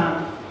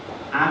corruption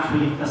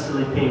actually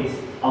facilitates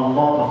a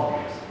lot of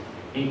things,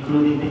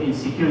 including the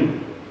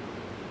insecurity,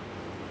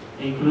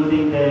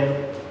 including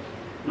the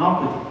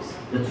narcotics,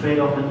 the trade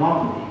of the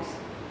narcotics,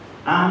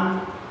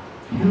 and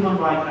human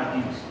rights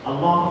abuse, a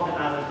lot of the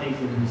other things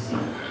that we see.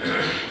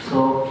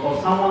 So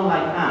for someone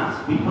like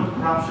us, we put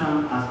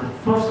corruption as the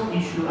first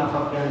issue of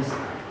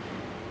Afghanistan.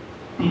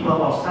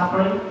 People are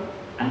suffering,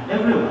 and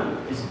everyone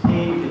is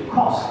paying the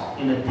cost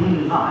in a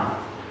daily life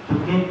to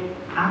get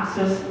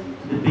access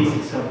to the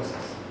basic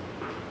services.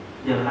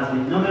 There has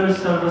been numerous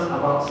surveys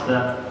about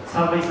that,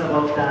 studies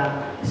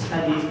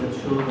that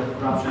show that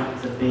corruption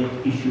is a big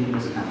issue in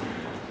this country.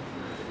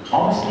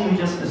 Obviously, we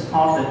just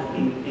started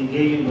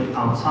engaging with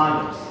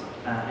outsiders.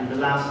 In the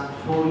last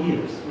 4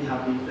 years, we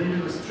have been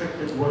very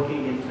restricted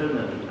working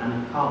internally and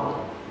in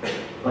Kabul.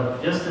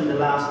 But just in the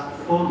last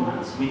 4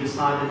 months, we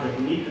decided that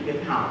we need to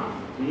get help.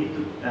 We need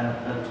to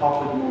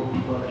talk with more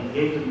people,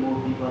 engage with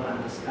more people,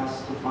 and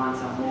discuss to find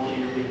some more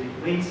innovative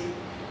ways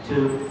to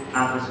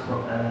address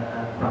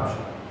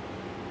corruption.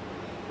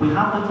 We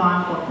have the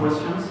time for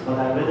questions, but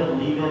I rather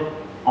leave it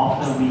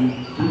after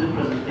we do the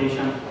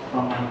presentation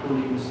from my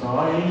colleague Mr.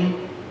 Ari,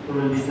 who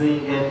will be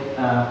doing it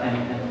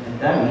in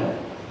Delhi.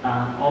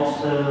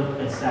 Also,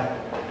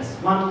 it's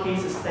one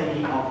case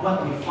study of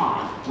what we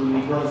find when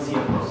we go and see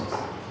a process.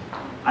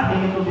 I think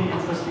it will be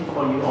interesting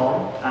for you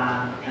all,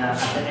 and at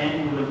the end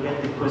we will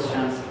get the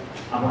questions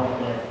about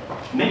the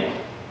MIC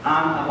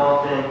and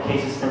about the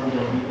case study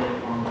that we did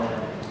on the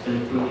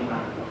electronic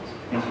records.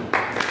 Thank you.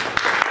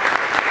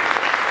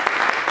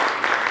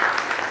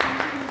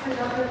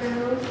 Dr.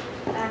 Beros,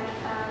 and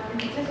we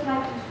would just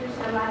like to switch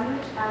the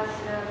language, as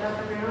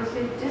Dr. Beros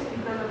said, just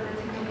because of the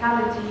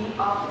technicality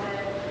of the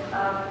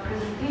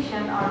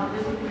presentation or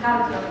the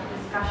technicality of the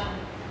discussion.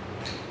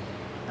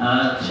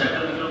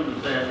 تشکر میکنم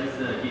دوستای عزیز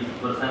که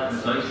فرصت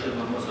مساعد شد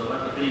با ما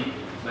صحبت بکنیم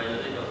و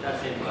اجازه دکتر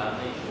سید و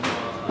همه شما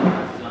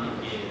عزیزانی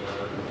که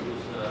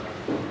امروز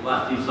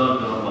وقتی سال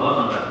به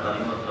باهاتان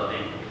رفتاریم و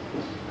داریم.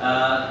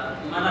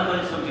 من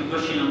نتونستم که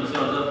بشینم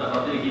بسیار زیاد به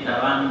خاطر که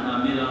طبعا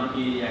میدونم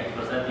که یک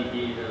فرصتی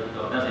که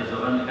دکتر سید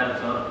صحبت میکرد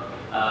بسیار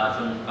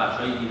چون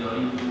بخشای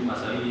اداری و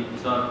مسائل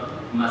بسیار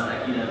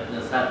مسلکی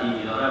در سطح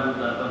اداره بود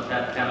و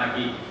شاید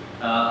کمکی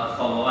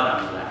خواب آورم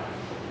بود.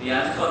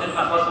 از خاطر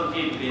مخواستم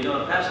که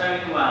بیدارتر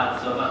شویم و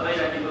صحبت‌هایی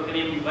را که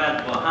بکنیم بعد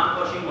با هم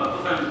باشیم و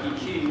بفهمیم که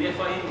چی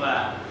می‌خواهیم و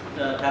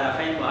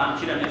طرفین با هم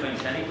چی را می‌خواهیم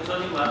شریک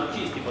بسازیم و از چی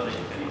استفاده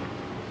کنیم.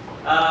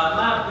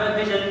 من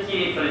پیش از اینکه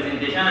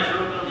پرزنتیشن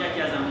شروع کنم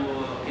یکی از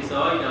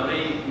قصه‌های دوره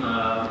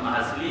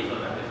محصولی خود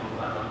را به شما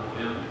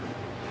بگم.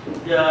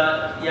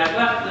 یک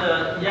وقت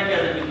یکی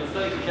از این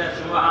دوستایی که شاید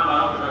شما هم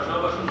برام آشنا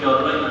باشون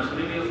جارولای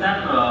منصوری می‌گفتن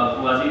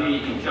وزیر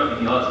انکشاف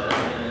اتحاد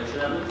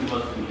شده بود که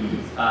باز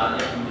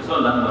یک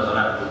سال در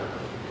وزارت بود.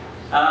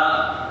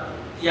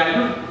 یک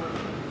روز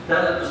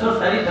بسیار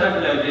سریع طرف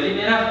لایبرری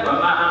میرفت و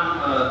من هم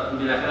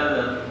بالاخره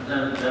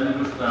در این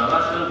روش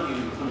برابر شدم که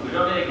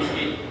کجا میره که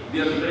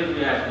بیا که بریم به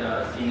یک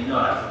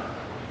سیمینار است.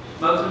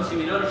 من گفتم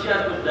سیمینار چی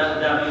است؟ گفت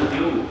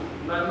WTO.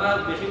 من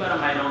بخی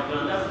برام حیران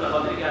کننده بود به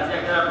خاطر که از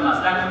یک طرف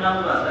مسلک هم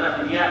نبود و از طرف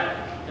دیگه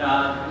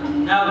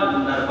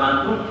نبود در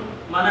پانتون.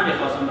 من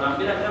نمیخواستم برم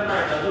بالاخره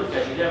من تازه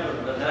کشیده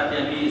به طرف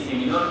یعنی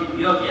سیمینار که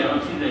بیا که یه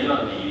چیز را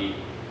یاد بگیری.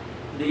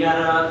 دیگر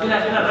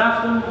بالاخره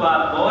رفتم و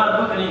باور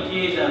بکنید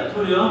که در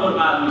طول عمر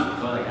من از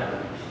استفاده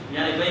کردم.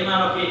 یعنی به این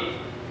معنی که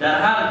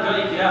در هر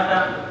جایی که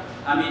رفتم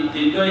همین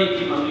دیدگاهی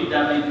که موضوع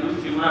WTO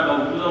چگونه با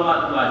وجود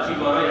آمد و چی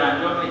کارهایی را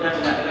انجام میده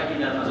بالاخره که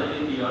در مسائل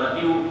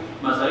تجارتی و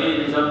مسائل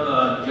نظام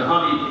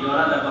جهان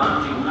تجارت در با هم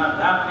چگونه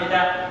ربط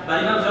میده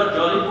برای من بسیار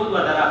جالب بود و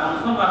در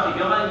افغانستان وقتی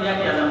که آمدیم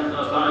یکی از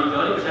داستان‌های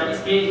جالبش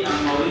است که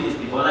مورد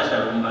استفاده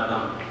شد اون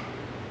مردم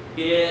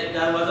که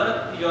در وزارت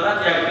تجارت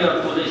یک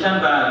پوزیشن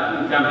و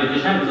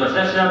کمپیتیشن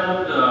گذاشته شده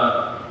بود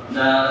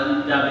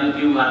در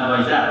WTO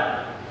ادوایزر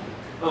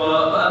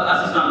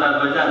اسیستانت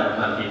ادوایزر بود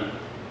بلکه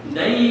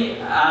دایی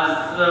از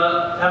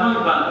تمام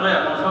بانک‌های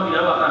افغانستان که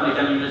در وقت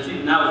امریکن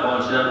یونیورسیتی نو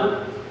فعال شده بود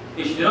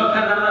اشتراک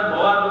کرده بودن.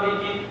 باور بکنید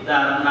که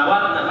در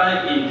 90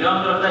 نفری که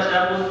امتحان گرفته شده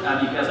بود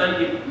از کسایی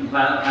که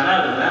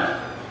پنل بودن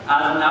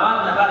از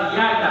 90 نفر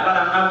یک نفر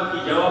هم نبود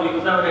که جوابی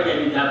گفته بود که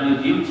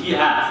WTO چی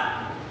هست.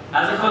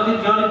 از این خاطر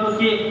جالب بود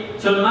که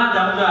چون من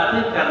در اونجا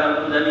عطف کرده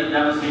بودم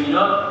در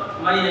سمینار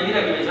من این نمیره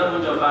که مثلا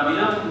اونجا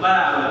فهمیدم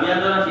برای اولویت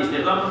دارم که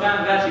استخدام بکنم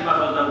گرچه من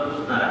خواستم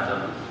دوست نرفتم.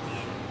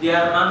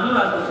 دیگر منظور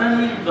از گفتن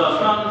این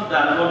داستان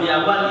در قول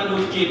اول این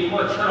بود که ما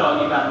چرا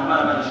این برنامه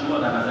را برای شما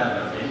در نظر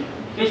گرفتیم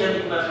پیش از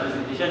اینکه من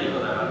پرزنتیشنی رو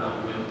در برنامه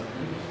بگم.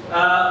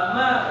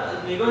 من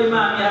نگاه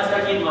من همین هست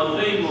که این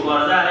موضوع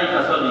مبارزه علیه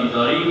فساد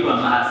اداری و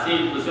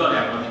محصول بسیار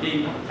یک کمیته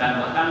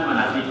تنوعاً و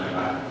نزدیک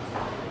می‌برد.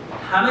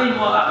 همه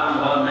ما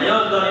افغان‌ها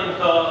نیاز داریم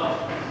تا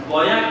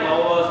با یک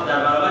آواز در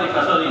برابر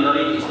فساد اداری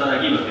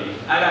ایستادگی بکنیم.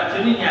 اگر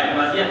چنین یک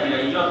وضعیتی را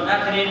ایجاد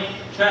نکنیم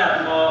شاید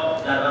ما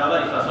در برابر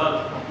فساد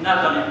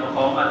نتوانیم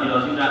مقاومت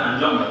لازم را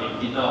انجام بدیم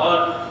که تا حال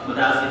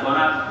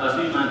متاسفانه به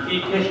سوی منفی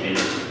پیش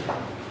می‌ریم.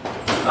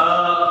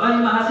 ولی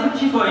محصول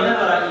چی فایده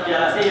داره این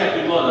جلسه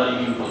که ما داریم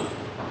امروز؟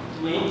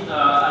 این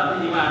از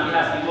دید من همین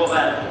هست که ما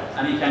باید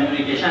همین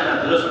کمیونیکیشن را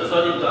درست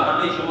بسازیم تا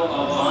همه شما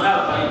آگاهانه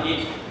بخواهید که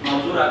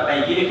موضوع را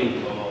پیگیری کنید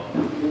با ما.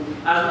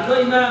 از نگاه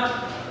من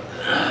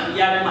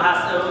یک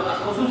محصول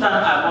خصوصا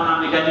افغان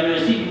امریکن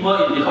یونیورسیتی ما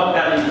انتخاب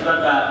کردیم نسبت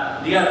به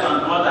دیگر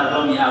کانتون‌ها در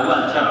گام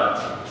اول. چرا؟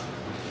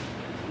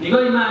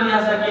 نگاه من همین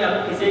هست که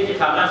اون کسایی که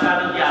قبلا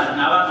کردن که از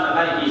 90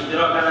 نفری که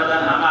اشتراک کردن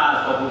همه از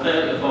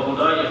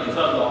فاکولته‌های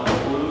اقتصاد و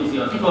علوم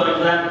سیاسی فارغ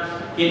بودن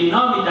که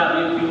نام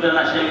WTO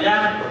را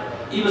نشنیدن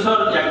این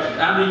بسیار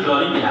یک امر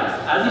جالبی هست.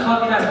 از این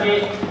خاطر است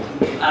که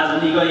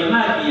از نگاه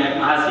من که یک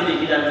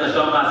محصلی که در گذشته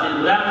محصل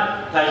بودم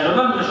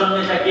تجربه نشان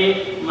میشه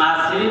که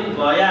محصلین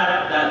باید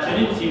در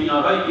چنین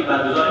سمینارهایی که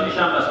برگزار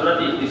میشن به صورت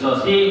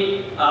اختصاصی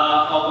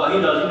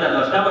آگاهی لازم را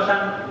داشته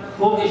باشند،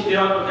 خوب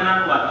اشتراک بکنن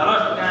و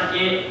تلاش بکنن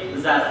که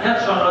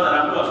ظرفیتشان را در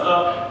امر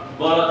راستا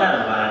بالاتر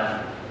ببرند.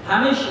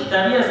 همیش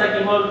طبیعی است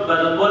که ما به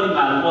دنبال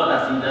معلومات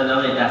هستیم در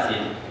دوره تحصیل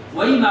و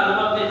این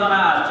معلومات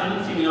میتونه از چنین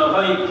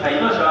سمینارهایی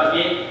پیدا شود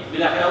که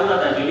بالاخره او را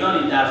در جریان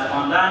درس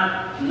خواندن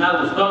نه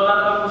استاد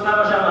در کار گفته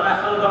باشه و نه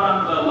خود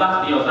هم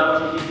وقت یافته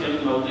باشه که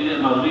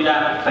چنین موضوعی را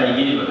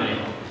پیگیری بکنیم.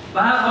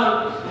 به هر حال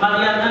من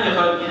دیگر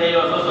نمیخواهم که در این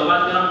اساس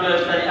صحبت کنم بیاید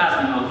سر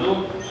اصل موضوع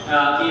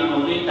که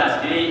موضوع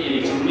تذکره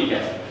الکترونیک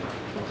است.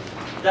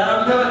 در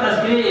رابطه با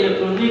تذکره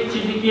الکترونیک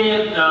چیزی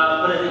که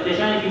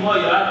پرزنتیشنی که ما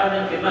ارائه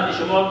کردیم خدمت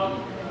شما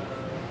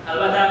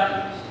البته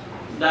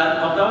در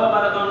محتوا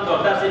براتون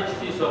دکتر سه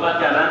چیزی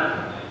صحبت کردن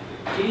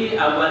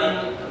که اولین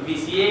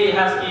VCA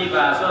هست که به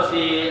اساس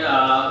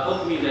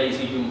حکم رئیس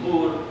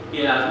جمهور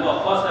که از ما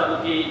خواسته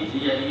بود که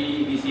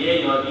VCA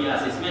یا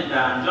اسسمنت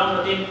را انجام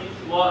بدیم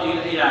ما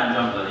این را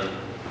انجام دادیم.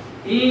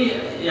 این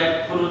یک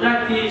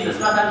پرودکتی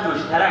نسبتا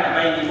مشترک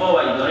بین ما و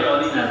اداره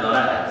عالی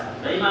نظارت است.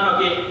 به این معنا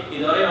که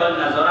اداره عالی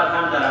نظارت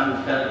هم در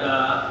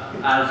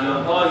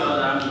ارزیابی‌ها یا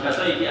در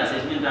کسایی که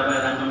اسسمنت را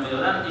باید انجام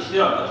میدادن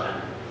اشتراک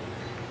داشتند.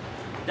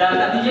 در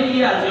نتیجه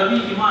این ارزیابی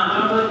که ما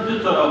انجام دادیم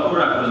دو تا راپور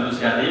را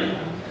پرودوس کردیم.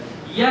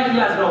 یکی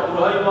از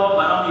راپورهای ما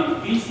به نام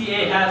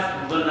VCA هست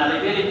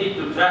Vulnerability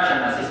to Corruption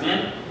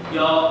Assessment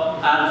یا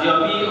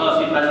ارزیابی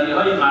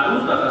آسیب‌پذیری‌های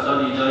مربوط به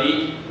فساد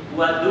اداری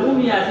و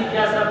دومی از اینکه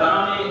هست به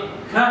نام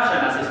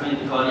Corruption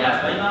Assessment کاری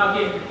است. به این معنا که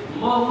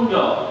ما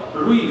اونجا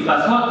روی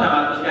فساد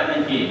تمرکز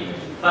کردیم که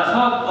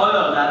فساد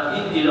آیا در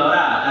این اداره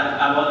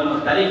در ابعاد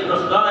مختلف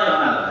رشد داره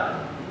یا نداره.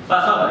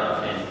 فساد را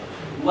یافتیم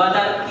و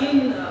در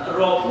این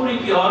راپوری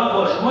که حالا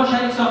با شما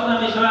شریک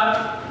ساخته می‌شود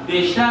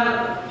بیشتر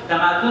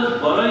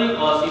تمرکز بالای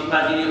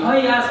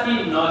آسیب‌پذیری‌هایی است که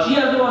ناشی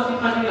از او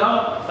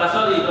آسیب‌پذیری‌ها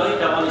فساد اداری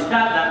توانسته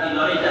در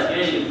اداره تذکره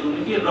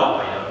الکترونیکی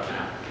راه پیدا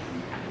کند.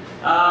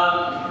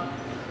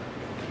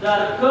 در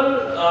کل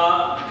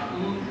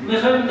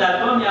می‌خوایم در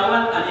گام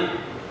اول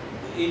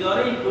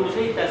اداره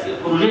پروژه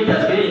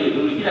تذکره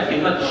الکترونیکی را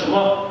خدمت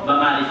شما به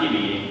معرفی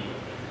بگیریم.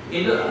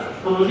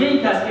 پروژه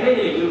تذکره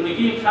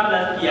الکترونیکی قبل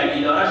از اینکه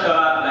یک اداره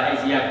شود به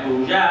حیث یک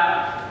پروژه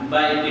به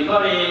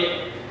ابتکار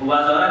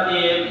وزارت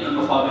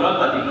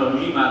مخابرات و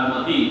تکنولوژی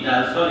معلوماتی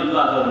در سال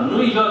 2009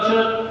 ایجاد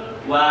شد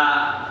و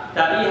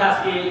طبیعی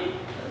هست که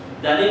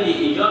دلیل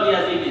ایجادی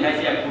از این حیث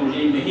یک پروژه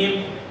مهم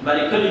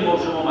برای کل ما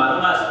شما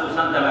معلوم است،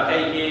 خصوصا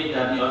طبقه‌ای که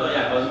در نهادهای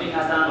اکادمیک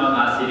هستند و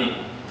محصلین.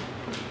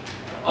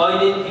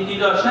 آیدنتیتی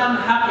داشتن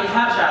حق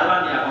هر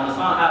شهروند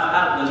افغانستان هست،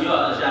 هر دنیا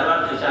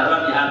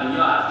شهروند هر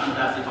دنیا هست.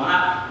 متاسفانه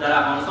در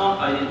افغانستان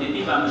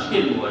آیدنتیتی با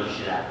مشکل مواجه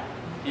شده.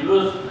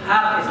 امروز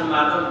هر قسم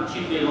مردم چی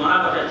بیگانه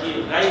باشه چی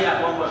غیر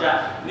افغان باشه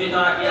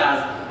میتونه که از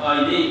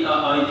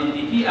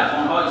آیدنتیتی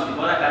افغان‌ها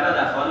استفاده کرده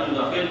در خارج و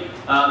داخل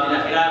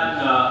بالاخره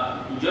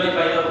جای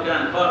پیدا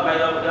بکنن، کار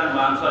پیدا بکنن و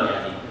امثال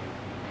از این.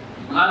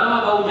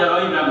 علاوه به اون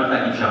جرایم را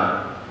مرتکب شوند.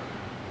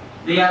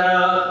 دیگر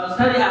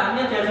سر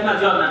اهمیت از این من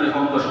زیاد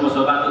نمیخوام با شما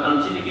صحبت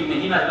بکنم. چیزی که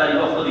مهم است برای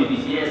ما خود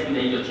VCA است که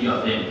اینجا چی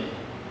یافتیم.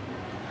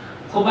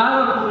 خب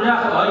هر پروژه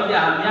حائز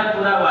اهمیت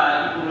بوده و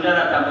این پروژه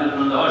را تمویل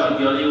کننده هاش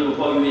اتحادیه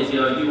اروپا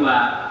و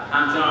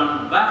همچنان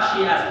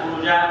بخشی از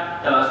پروژه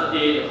توسط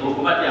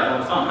حکومت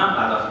افغانستان هم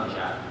پرداخت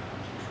میشه.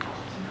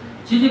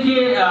 چیزی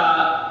که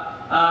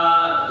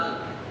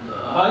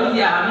حائز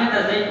اهمیت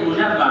از این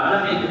پروژه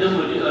مبلغ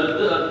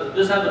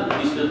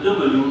 222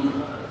 میلیون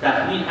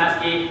تخمین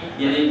هست که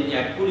یعنی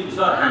یک پول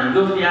بسیار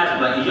هنگفتی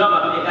است و ایجاب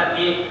میکرد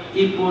که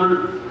این پول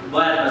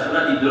باید به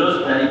صورت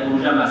درست در این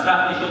پروژه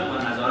مصرف میشد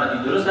و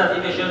نظارت درست از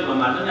این میشد و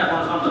مردم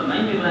افغانستان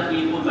مطمئن میبودند که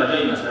این پول به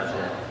جای مصرف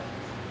شده.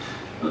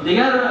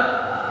 دیگر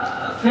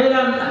فعلا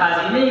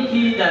هزینه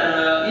ای که در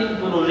این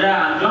پروژه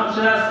انجام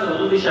شده است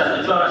حدود 64.5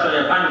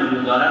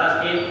 میلیون دلار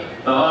است که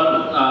به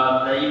حال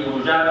در این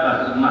پروژه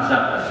مصرف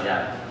رسیده.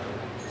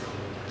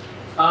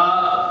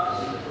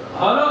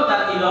 حالا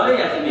در اداره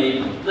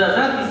یتیمی در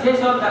ظرف 3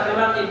 سال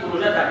تقریبا این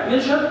پروژه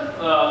تکمیل شد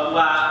و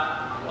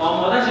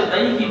آماده شد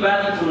برای اینکه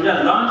بعد این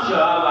پروژه لانچ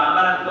شود و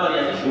عملا کاری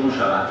از این شروع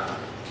شود.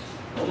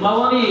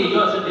 موانع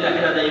ایجاد شد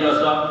بالاخره در این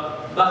راستا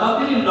به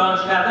خاطر لانچ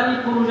کردن این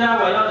پروژه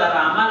و یا در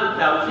عمل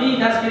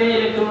توزیع تذکره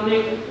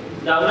الکترونیک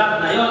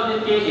دولت نیاز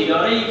دید که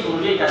اداره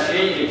پروژه تذکره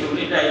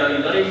الکترونیک یا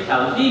اداره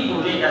توزیع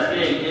پروژه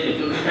تذکره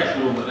الکترونیک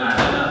شروع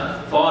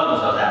فعال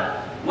بسازد.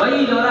 و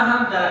این اداره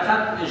هم در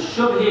حقیقت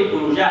شبه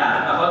پروژه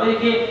است به خاطر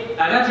که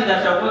اگرچه در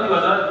شبکات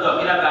وزارت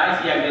داخله به حیث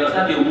یک ریاست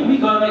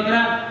عمومی کار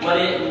میکنند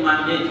ولی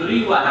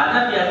ماندیتوری و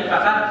هدفی از این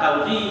فقط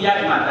توزیع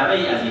یک مرتبه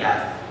از این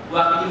است.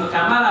 وقتی که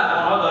مکمل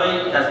آنها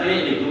دارای تذکره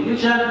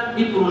الکترونیک شد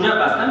این پروژه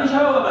بسته می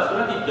شود و به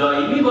صورت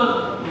دائمی باز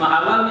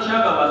محول می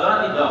شود به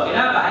وزارت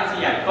داخله به حیث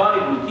یک کار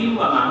روتین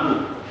و معمول.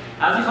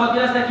 از این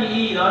خاطر است که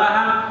این اداره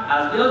هم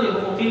از لحاظ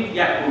حقوقی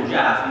یک پروژه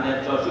است،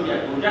 در چارچوب یک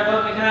پروژه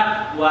کار میکنه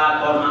و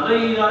کارمندان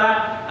این اداره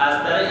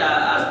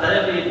از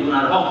طرف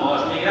دونرها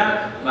معاش میگیرند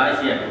و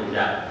حیث یک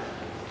پروژه.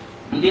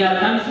 دیگر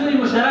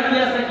کمیسیون مشترکی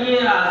است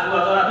که از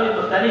وزارت‌های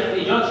مختلف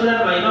ایجاد شدن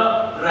و اینا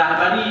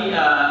رهبری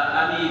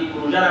این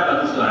پروژه را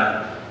به دوش دارند.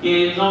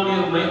 که نام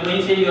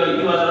رئیس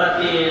AUAF وزارت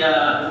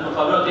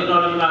مخابرات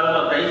تکنولوژی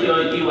معلومات رئیس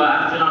AUAF و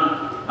همچنان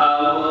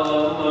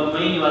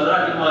معین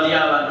وزارت مالیه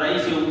و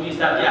رئیس عمومی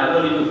ثبت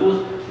احوال نفوس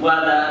و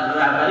در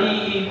رهبری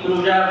این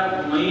پروژه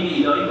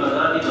معین اداری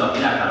وزارت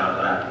داخله قرار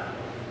دارد.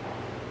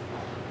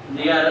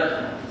 دیگر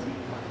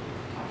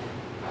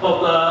خب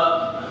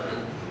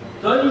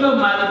تا اینجا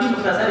معرفی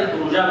مختصری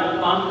پروژه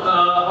بود.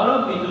 حالا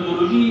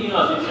متدولوژی این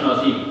آسیب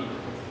شناسی.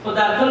 خب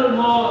در کل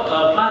ما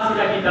بحثی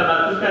را که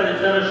تمرکز کردیم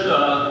سرش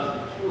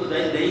در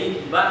این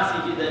بحثی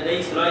که در این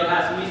اسلاید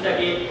هست میست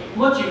که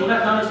ما چگونه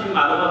تونستیم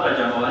معلومات را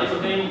جمع آوری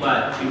بکنیم و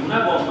چگونه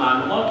با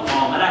معلومات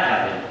معامله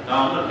کردیم،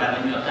 تعامل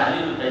کردیم یا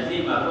تحلیل و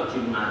تجزیه معلومات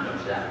چگونه انجام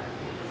شده.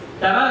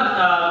 طبعا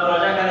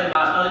مراجعه کردیم به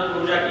اسناد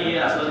پروژه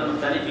که اسناد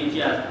مختلفی که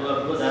از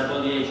در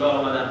باد HR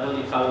و در باد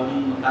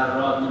قوانین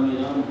مقررات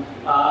نمیدونم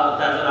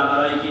طرز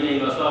عملایی که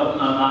در راستا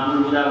معمول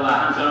بوده و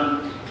همچنان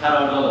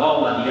قراردادها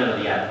و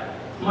دیگر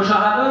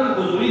مشاهده‌های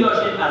حضوری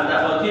داشتیم از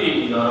دفاتر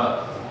ادارات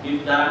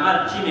در عمل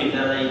چی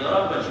میگذره در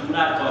ادارات و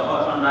چگونه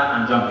کارهاشان را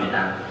انجام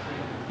میدن.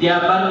 دیگر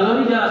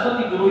برگزاری جلسات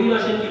گروهی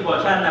داشتیم که با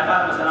چند نفر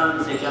مثلا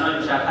سکشن‌های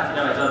مشخصی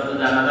را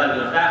در نظر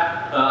گرفته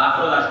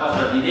افراد اشخاص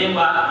را دیدیم و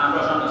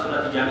همراهشان به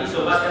صورت جمعی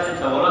صحبت کردیم،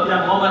 سوالاتی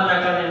را ما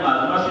مطرح کردیم، از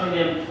اونها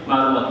شنیدیم،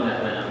 معلوماتی را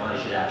جمع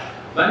شده.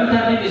 و این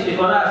ترتیب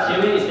استفاده از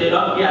شیوه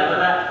استعلام که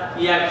البته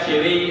یک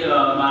شیوه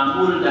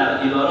معمول در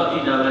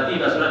ادارات دولتی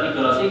به صورت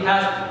کلاسیک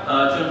هست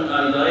چون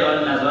اداره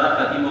عالی نظارت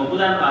قدیم ما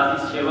بودن و از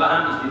این شیوه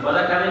هم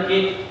استفاده کردیم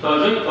که تا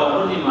جای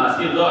کاربردی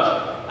موثر داشت،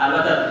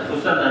 البته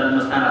خصوصا در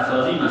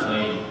مستندسازی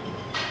مسائل.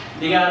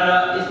 دیگر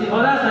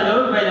استفاده از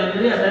تجارب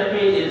بین‌المللی از طریق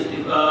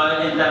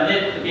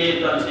اینترنت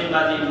که تونستیم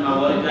بعضی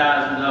موارد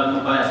را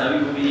مقایسوی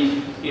ببینیم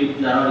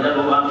که در رابطه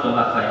با هم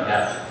صحبت خواهیم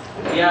کرد.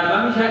 یا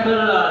به این شکل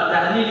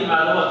تحلیل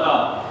معلومات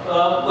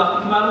وقتی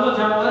که معلومات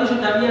جمع آوری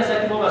شد طبیعی است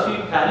که ما به سوی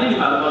تحلیل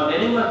معلومات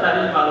بریم و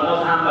تحلیل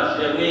معلومات هم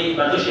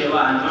به دو شیوه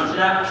انجام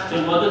شده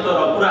چون ما دو تا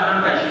راپور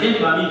هم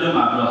کشیدیم و این دو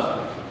مبناست.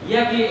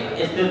 یکی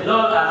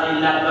استدلال از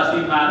علت به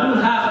سوی معلول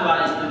هست و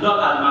استدلال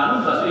از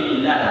معلول به سوی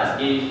علت هست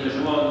که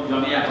شما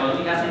جامعه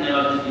اکادمیک هستید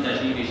نیاز نیست که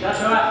تشریح بیشتر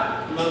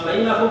شود. به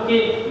این مفهوم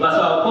که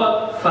بسا اوقات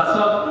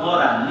فساد ما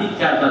را لید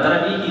کرد به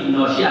طرف اینکه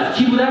ناشی از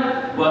چی بوده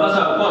و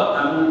بسا اوقات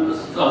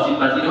آسیب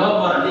پذیری ها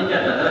ما را لید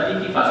کرد به طرف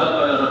اینکه فساد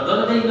آیا رخ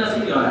داده در این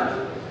مسیر یا نه.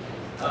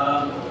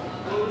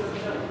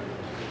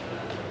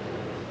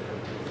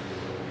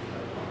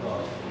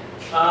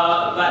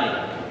 بله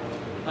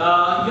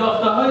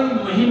یافته های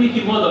مهمی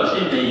که ما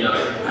داشتیم در اینجا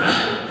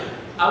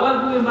اول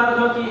بگویم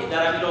براتون که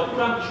در این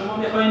راپور هم که شما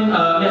میخواین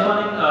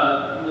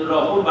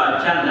راپور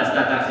بر چند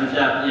دسته تقسیم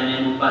شده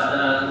یعنی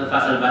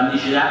فصل بندی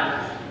شده.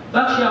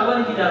 بخش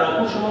اولی که در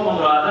راپور شما با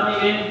ملاحظه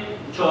میگین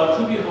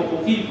چارچوب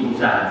حقوقی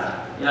پروسه هست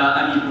یا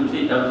همین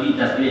پروسه توزیع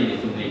تذکره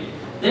الکترونیک.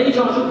 در این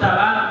چارچوب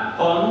طبعا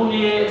قانون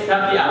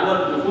ثبت احوال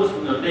نفوس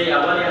نکته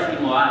اولی است که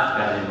ما عرض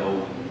کردیم به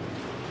اون.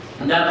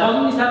 در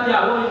قانون ثبت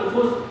احوال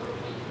نفوس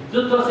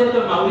دو تا سه تا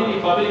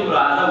مورد قابل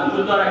ملاحظه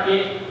وجود داره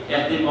که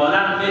احتمالاً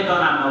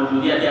میتونن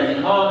موجودیت از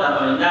اینها در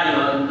آینده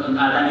یا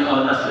عدم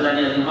آدرس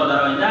شدن از اینها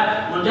در آینده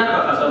منجر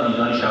به فساد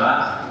اداری شود.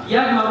 یک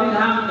مورد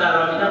هم در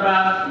رابطه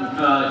با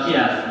چی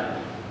است؟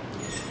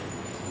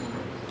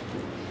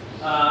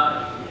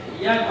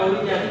 یک مورد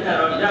جدید در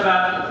رابطه با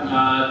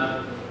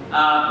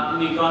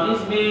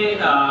مکانیزم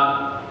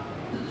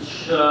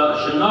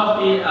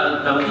شناختی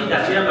توضیح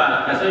تصویر بر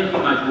کسایی که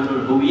مجبور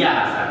الهویه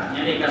هستند،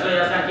 یعنی کسایی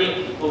هستند که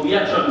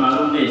هویتشون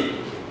معلوم نیست.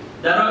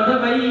 در رابطه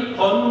با این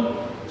قانون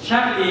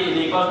شکلی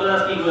انعکاس داده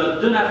است که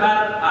 2 نفر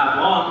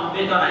افغان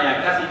میتونه یک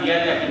کسی دیگری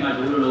که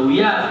مجبور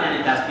الهویه است،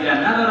 یعنی تذکره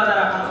نداره در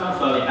افغانستان،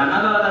 سابقه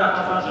نداره در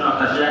افغانستان،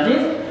 شناخته شده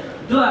نیست،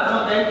 2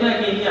 افغان تایید کنه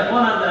که این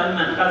افغان از در این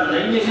منطقه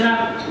زندگی میکنه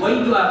و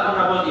این 2 افغان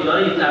را باز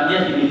اداره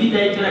امنیت ملی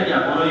تایید کنه که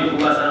افغانای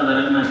خوب هستند در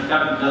این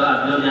منطقه از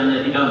لحاظ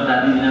امنیتی کم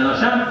تهدیدی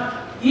نداشتن،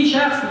 این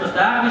شخص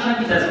مستحق میشه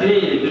که تذکره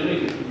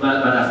الکترونیک به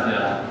دست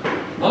بیاره.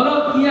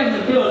 حالا این یک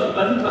نکته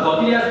آسیب‌پذیر به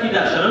خاطری است که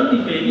در شرایط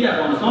فعلی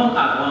افغانستان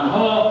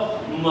افغانها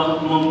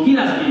ممکن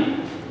است که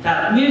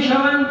تطمیع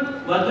شوند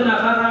و 2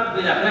 نفر را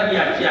بالاخره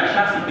یک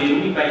شخص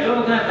بیرونی پیدا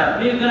بکنه،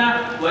 تطمیع کنه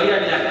و این را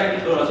بالاخره که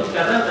پروسس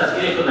کرده و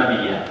تذکره خود را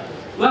بگیره.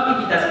 وقتی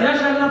که تذکره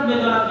شرکت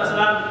میتواند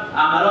مثلا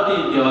عملات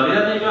انتحاری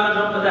را اینجا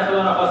انجام بده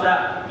خواهان خواسته،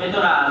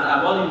 میتونه از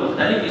ابعاد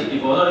مختلف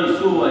استفاده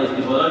سو و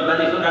استفاده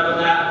بدی خود را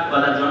بکنه و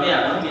در جامعه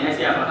افغانی به حیث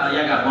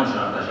یک افغان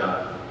شناخته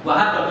شود و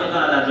حتی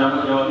میتونه در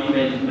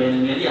جامعه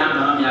بین‌المللی هم به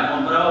نام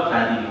افغان برای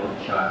تهدیدی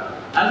گفته شود.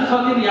 از این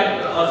خاطر یک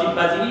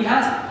آسیب‌پذیری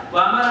هست و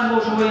عملا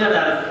ما شما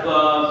در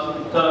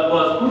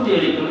پاسپورت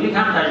الکترونیک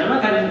هم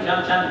ترجمه کردیم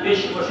چند پیش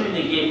باشه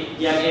اینه که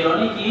یک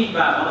ایرانی که هیچ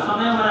به افغانستان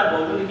نیامده با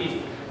وجودی که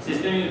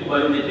سیستم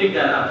بایومتریک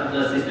در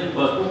سیستم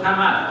پاسپورت هم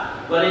هست،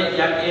 ولی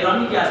یک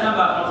ایرانی که اصلا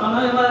به افغانستان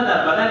نیامده در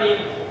بدل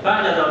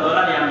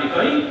 $5000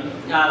 آمریکایی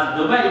از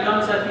دبی اقدام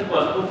کرد که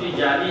پاسپورت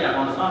جعلی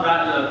افغانستان را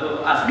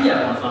اصلی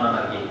افغانستان را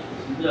برگردید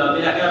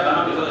بالاخره به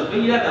نام خودش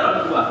بگیرد در حالی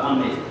که افغان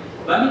نیست.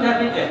 و همین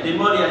ترتیب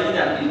احتمالی از این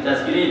در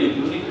تذکره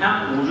الکترونیک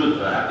هم وجود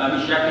دارد و به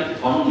شکل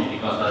قانون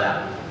انعکاس داده.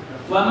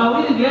 و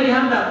مورد دیگری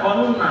هم در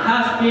قانون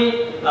هست که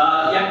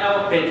یک نوع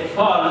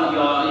پتفال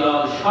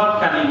یا شارت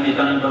کمینگ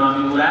میتونیم به نام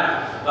میبرد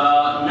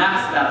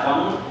نقص در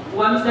قانون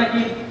و مثل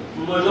که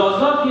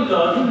مجازاتی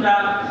لازم را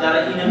در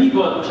اینمی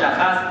باید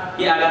مشخص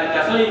که اگر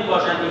کسایی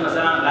باشند که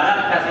مثلا غلط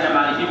کسی را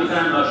معرفی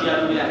بکنن ناشی از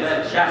اون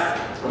بالاخره شخص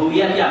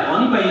هویت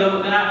افغانی پیدا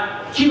بکنه،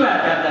 چی باید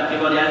کرد در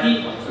قبال از این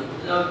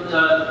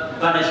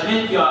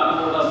پنشمنت یا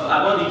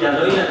ابعاد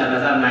جزایی را در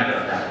نظر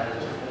نگرفته.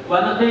 و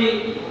نکته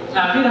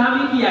اخیر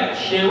همین که یک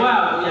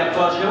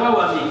کارشیوه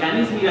و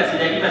مکانیزمی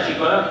رسیدگی به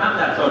شکایات هم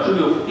در چارچوب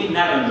حقوقی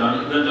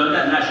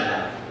نگنجانیده نشده.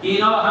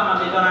 اینا هم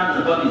میتونن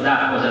نقاط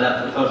ضعف باشه در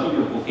چارچوب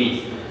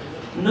حقوقی.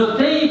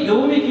 نکته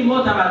دومی که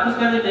ما تمرکز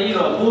کردیم در این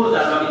راپور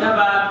در رابطه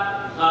با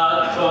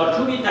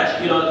چارچوب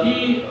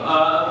تشکیلاتی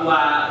و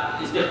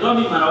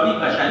استخدام منابع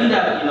بشری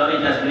در اداره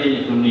تذکره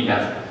الکترونیک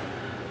است.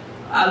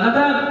 البته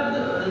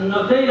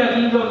نکته‌ای را که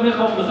اینجا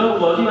میخوام بسیار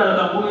واضح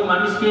براتون بگم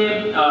این است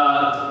که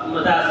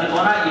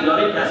متاسفانه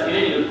اداره تذکره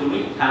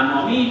الکترونیک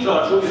تمامی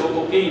چارچوب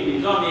حقوقی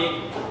نظامی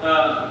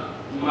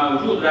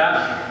موجود را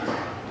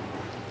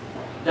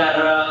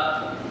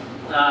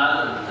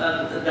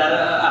در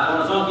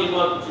افغانستان که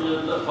ما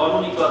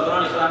قانون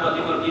کارگران خدمات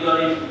ملکی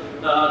داریم،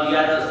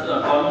 دیگر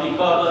قانون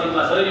کار داریم،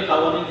 مسائل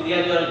قوانین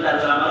دیگری داریم،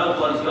 طرز عمل و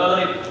پالیسی‌ها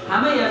داریم،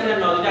 همه از این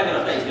نادیده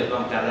گرفته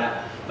استخدام کرده.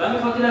 و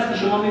همین خاطر است که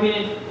شما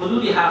می‌بینید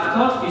حدود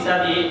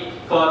 70%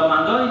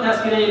 کارمندان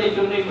تذکره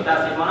الکترونیک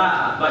متاسفانه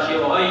با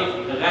شیوه‌های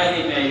غیر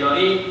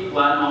معیاری و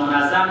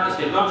نامنظم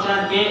استخدام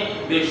شدند که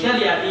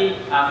بیشتری از این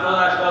افراد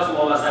اشخاص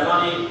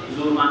وابستگان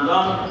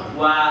زورمندان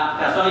و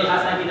کسایی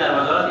هستند که در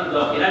وزارت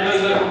داخله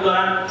جایگاه خوب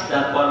دارند،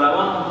 در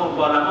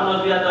پارلمان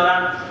عضویت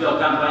دارند یا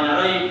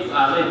کمپاینرهای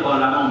اعضای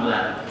پارلمان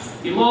بودند.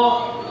 که ما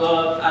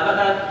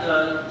البته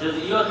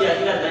جزئیاتی از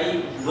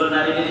این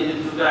vulnerability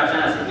to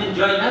corruption assessment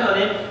جایی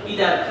نداریم، این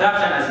در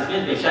corruption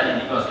assessment بیشتر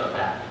انعکاس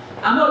یافته.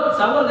 اما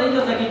سوال در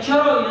اینجاست که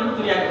چرا اینمو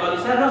تو یک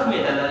حادثه رخ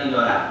میده در این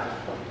اداره؟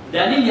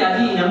 دلیل از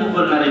اینمو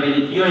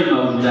vulnerability های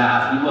موجوده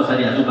هست که ما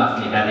سری از او بحث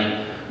میکردیم.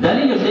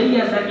 دلیلش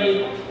این است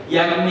که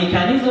یک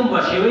مکانیزم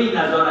با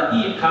شیوه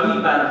نظارتی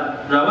قوی بر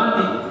روند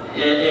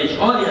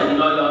اشغالی از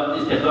اینا یا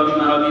استخدام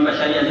منابع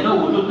بشری از اینا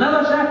وجود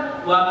نداشته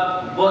و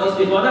با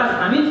استفاده از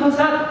همین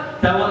فرصت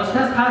توانسته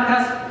است هر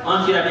کس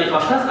آنچه را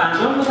می‌خواسته است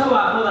انجام بده و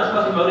افراد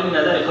اشخاص مورد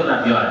نظر خود را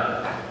بیارد.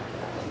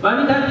 و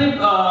همین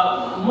ترتیب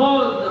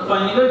ما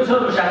فایندینگ‌های بسیار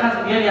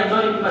مشخص دیگری هم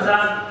داریم که مثلا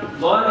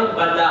وارد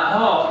به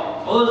ده‌ها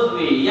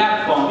عضو یک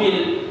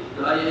فامیل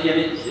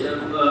یعنی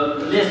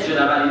لیست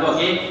شده برای ما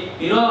که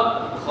اینا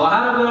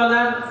خواهر و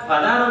برادر،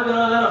 پدر و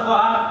برادر و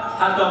خواهر،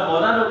 حتی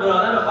مادر و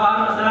برادر و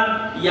خواهر مثلا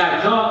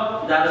یک جا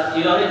در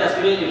اداره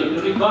تذکره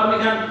الکترونیک کار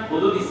میکنن.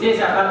 حدود 3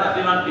 سفر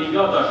تقریبا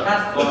 50 تا 60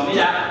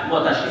 فامیل ما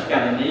تشخیص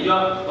کردیم اینجا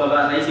و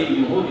بر رئیس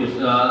جمهور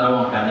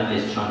روان کردیم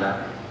لیستشان را.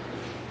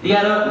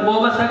 دیگر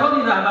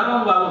وابستگان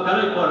رهبران و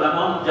وکلای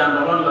پارلمان،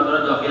 جنرالان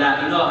وزارت داخله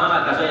اینا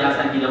همه کسایی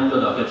هستند که در اونجا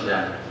داخل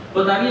شدن.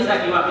 با طبیعی است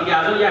که وقتی که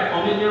اعضای یک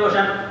فامیل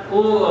میباشند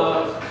او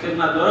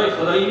خدمتگزارای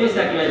خدایی نیست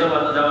که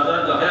در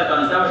وزارت داخله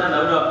دانسته باشند در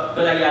اونجا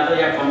کلاهی اعضای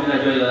یک فامیل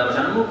را جای داده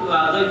باشند. او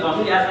اعضای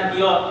فامیلی هستند که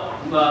یا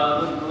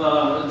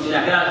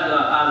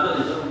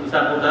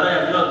سرپرسترای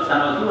از اینا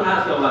سناتور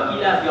هست یا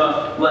وکیل است یا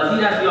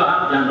وزیر است یا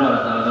هم جنرال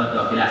است در وزارت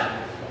داخله است.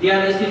 دیگر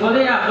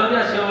استفاده افرادی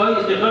از شیوه‌های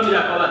استخدام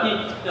رقابتی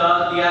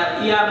دیگر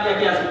این هم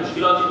یکی از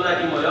مشکلاتی بوده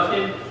که ما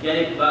یافتیم، یعنی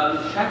به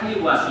شکل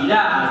وسیله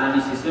از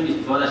این سیستم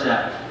استفاده شده.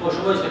 با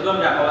شما استخدام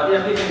رقابتی را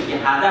ببینید که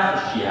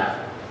هدفش چی است؟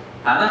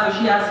 هدفش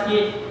این است که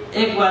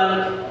equal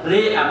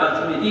play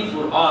opportunity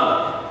for all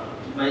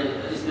به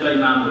اصطلاح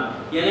معمول،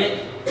 یعنی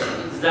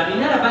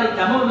زمینه را برای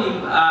تمام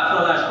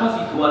افراد اشخاصی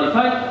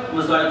کوالیفاید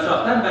مساعد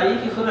ساختن برای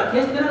اینکه خود را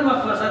تست کنن و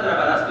فرصت را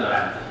به دست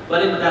بیارن.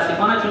 ولی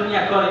متاسفانه چون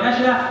یک کاری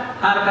نشده،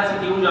 هر کسی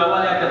که اونجا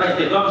اول یک دفعه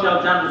استخدام شده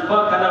و چند روز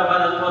کار کرده و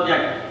بعد از اون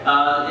یک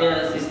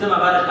سیستم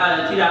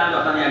برش چی را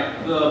انداختن، یک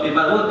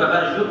پیپرورک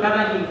برش جور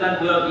کردن که مثلا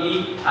گویا که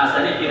این از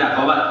طریق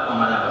رقابت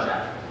آمده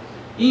باشد.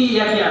 این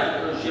یکی از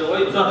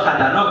شیوه‌های بسیار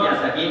خطرناکی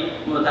است که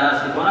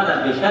متاسفانه در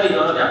بیشتر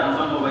ادارات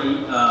افغانستان ما به این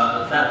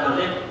سر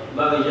خوردیم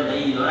و ویژه در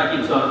این اداره که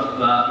بسیار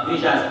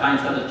بیش از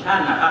 500 و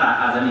چند نفر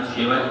از این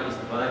شیوه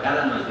استفاده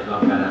کردن و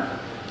استخدام کردن.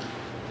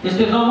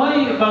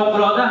 استخدام‌های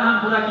فوق‌العاده هم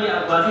بوده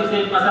که وزیر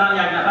صاحب مثلا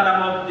یک نفر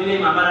ما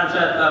دیدیم، اولا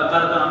شاید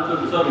براتون همونطور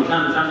بسیار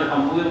روشن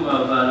میخوام بگم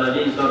و لحظه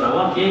بسیار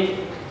روان که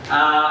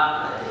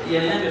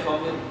یعنی نمیخوام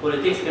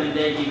پولیتیکس کنید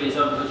که به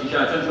حساب چیشه،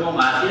 چون شما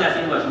محصول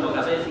هستین و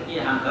شما کسایی هستید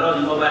که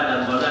همکاران ما باید در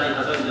مقابل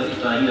اقتصاد اداری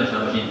استادگی داشته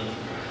باشین.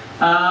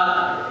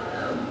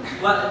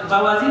 و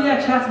وزیر یک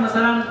شخص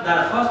مثلا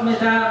درخواست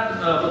میده،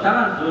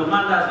 طبعا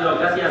ضرورمند است یا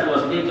کسی از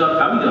واسطه بسیار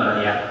قوی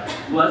دارد،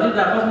 وزیر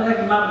درخواست میده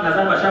که من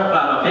نظر به شوق و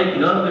علاقه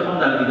اداره میخوام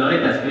در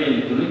اداره تسکیه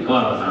الکترونیک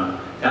کار بکنم.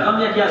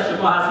 کدام یکی از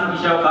شما هستین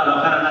که شوق و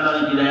علاقه را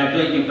ندارین که در یک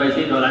جایی که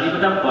پیسه دلاری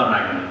بدم کار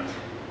نکنید؟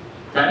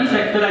 طبیعی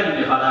سکتر اگه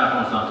میخواد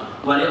افغانستان،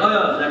 ولی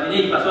آیا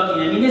زمینه فساد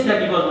اینمی نیست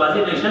که باز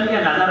وزیر نشان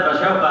میگه نظر به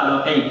شوق و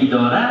علاقه ای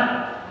داره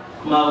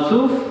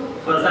موصوف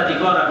فرصت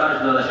کار را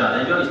برش داده شده،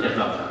 اینجا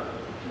استخدام شد.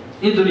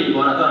 این دوری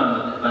عبارت‌ها را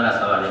به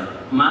دست آوردیم.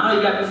 معنای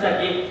گپ است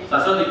که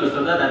فساد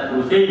گسترده در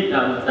پروسه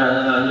در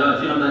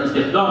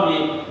استخدام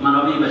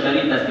منابع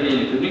بشری تسکیه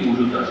الکترونیک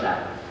وجود داشته.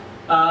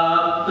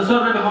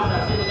 بسیار نمیخوام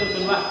تفصیل بدم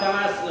چون وقت کم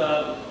است.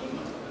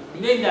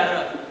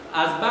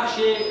 از بخش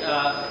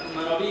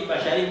منابع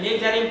بشری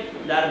میگذریم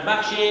در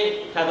بخش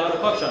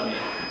تدارکات شامل.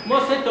 ما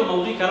سه تا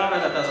موضوع قرار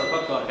در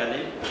تدارکات کار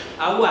کردیم.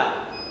 اول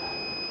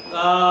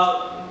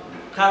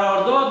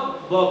قرارداد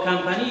با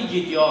کمپانی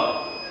جی تی آر.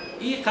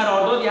 این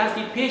قراردادی هست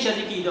که پیش از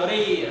اینکه اداره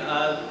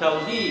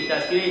توزیع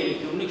تسکیه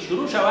الکترونیک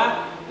شروع شود،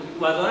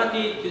 وزارت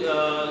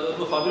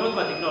مخابرات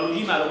و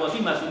تکنولوژی معلوماتی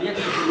مسئولیت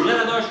این پروژه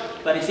را داشت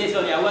برای 3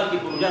 سال اول که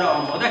پروژه را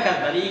آماده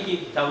کرد برای اینکه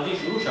توزیع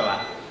شروع شود.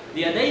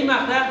 در این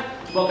مقطع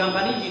با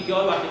کمپانی جی تی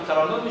آر وقتی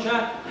قرارداد میشه،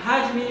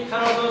 حجم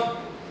قرارداد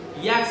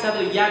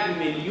 101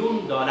 میلیون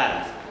دلار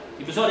است.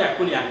 این بسیار یک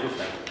پول یک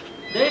جفت است.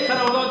 در این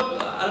قرارداد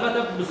البته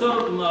بسیار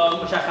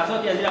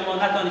مشخصاتی از این ما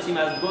نتوانستیم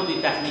از بعد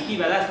تکنیکی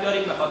به دست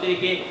بیاریم به خاطر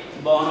که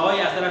بهانه‌های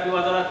از طرف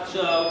وزارت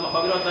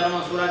مخابرات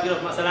برمان صورت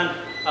گرفت. مثلا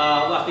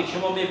وقتی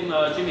شما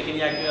چه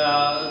میکنید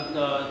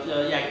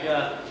یک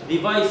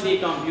دیوایس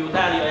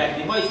کامپیوتر یا یک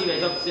دیوایسی به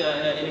حساب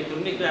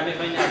الکترونیک را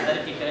میخواین از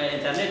طریق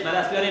اینترنت به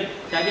دست بیاریم،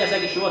 طبیعی است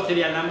که شما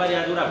سریال نمبری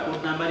از اون را،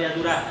 کد نمبری از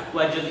اون را و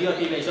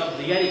جزئیاتی به حساب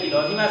دیگری که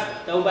لازم است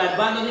تا او بعد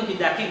بندازیم که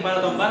دقیق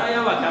براتون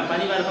برآید و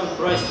کمپانی براتون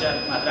پرایس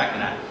مطرح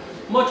کنه.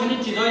 ما چنین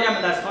چیزایی را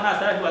متاسفانه از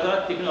طرف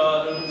وزارت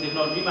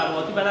تکنولوژی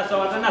معلوماتی به دست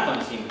آوردن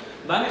نتونستیم.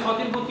 به همین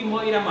خاطر بود که ما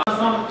این را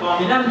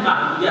کاملا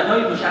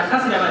محدودیت‌های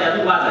مشخصی را برای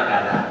او وضع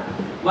کرده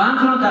و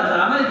همچنان در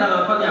عمل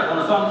تدارکات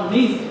افغانستان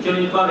نیز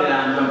چنین کاری را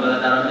انجام داده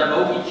در آنجا به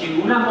او که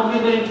چگونه ما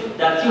می‌داریم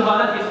در چه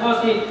حالت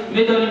خاصی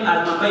می‌داریم از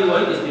منبع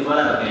واحد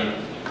استفاده کنیم.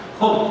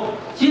 خب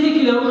چیزی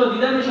که در او را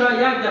دیده میشه،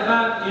 یک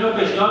دفعه اینو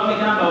پیشنهاد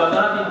میکنم به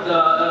وزارت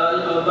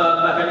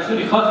به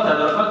کمیسیون خاص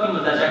تدارکات که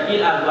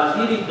متشکل از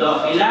وزیر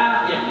داخله،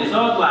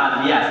 اقتصاد و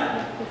عدلیه است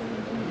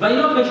و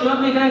اینا پیشنهاد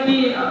میکنن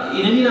که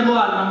اینمی را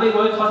ما از منبع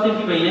واحد خواستیم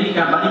که به اینمی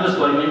کمپانی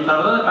بسپاریم. این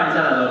قرارداد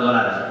 500,000 دلار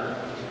است.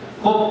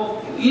 خب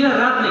این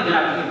رد میکنه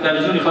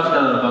کمیسیون خاص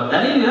تدارکات.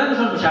 دلیل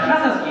ردشون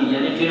مشخص است که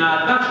یعنی قناعت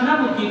بخش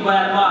نبود که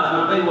باید ما از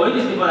منبع واحد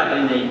استفاده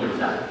کنیم در این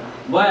پروسه،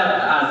 باید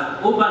از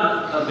اوپن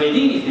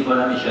بیدینگ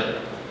استفاده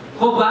میشد.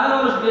 خب به هر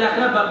حالش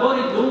بالاخره به بار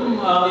دوم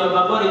یا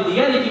به بار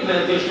دیگری که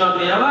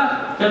پیشنهاد می‌رود،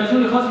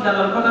 کمیسیون خاص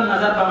تدارکات هم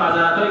نظر به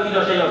معذرت‌هایی که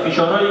داشته یا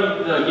فشارهایی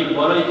که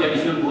بالای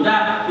کمیسیون بوده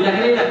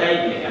بالاخره این را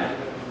تایید می‌کرد.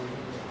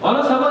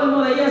 حالا سوال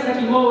ما این است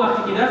که ما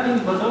وقتی که رفتیم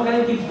پرسان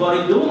کردیم که بار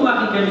دوم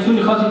وقتی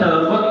کمیسیون خاص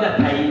تدارکات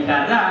را تایید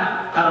کرده،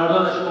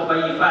 قرارداد شما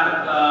به این فرق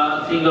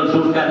سینگل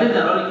شروع کرده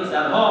در حالی که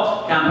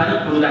سالها کمپانی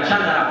پروداکشن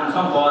در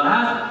افغانستان فعال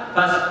هست،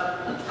 پس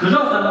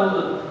کجاست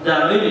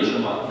دلایل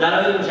شما؟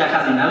 دلایل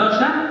مشخصی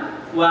نداشتن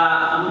و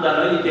امو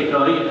دلایل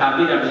تکراری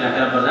قبلی را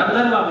بالاخره برده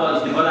بودن و با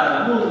استفاده از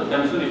امو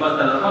کمیسیون خاص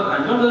تدارکات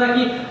انجام داده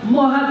که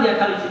ما حد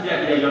یکل چیزی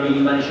که اینجا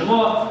میگیم برای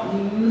شما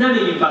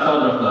نمیگیم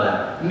فساد رخ داده،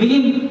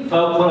 میگیم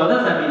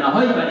فوق‌العاده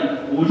زمینه‌هایی برای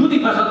وجود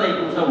فساد در این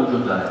پروسه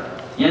وجود داره.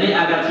 یعنی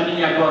اگر چنین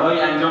یک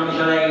کارهای انجام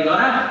میشه در یک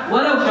اداره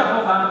ولو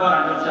شفاف هم کار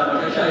انجام شده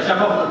باشه،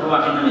 شفاف رو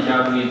وقتی نمیشه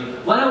بگید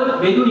ولو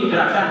بدون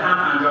کرپشن هم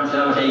انجام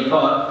شده باشه این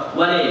کار،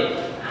 ولی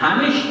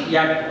همیش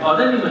یک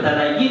آدمی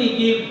متدینی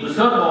که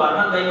بسیار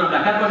باورمند به این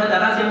مملکت باشه در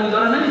رأس این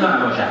اداره نمیتونه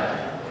باشه.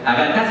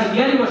 اگر کسی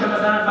دیگری باشه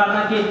مثلا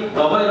فرضاً که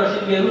آقای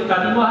راشد بیروز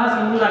قدیم ما هست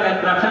امروز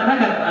اگر کرپشن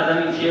نکرد از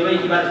این شیوهی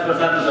که بعد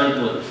فرصت رسانی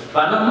بود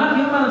فردا من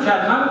که اومدم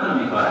شاید من بتونم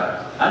این کارم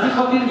از این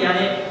خاطر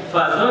یعنی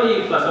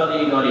فضای فساد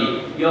اداری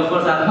یا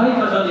فرصت‌های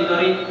فساد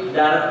اداری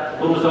در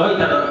پروسه‌های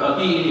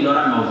تدارکاتی این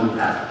اداره موجود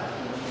است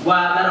و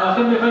در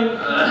آخر می‌خوایم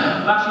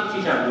بخش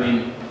چی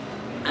بگوییم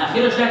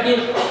اخیرش که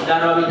در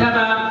رابطه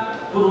با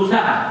پروسه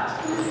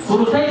هست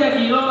پروسه‌ای که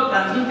اینا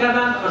تنظیم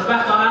کردن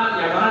خوشبختانه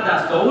یگانه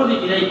دستاوردی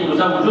که در این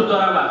پروسه وجود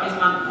داره و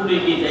قسماً پولی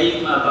که در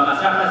این به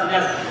مصرف رسیده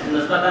است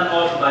نسبتاً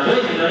ما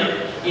بجای می‌دانیم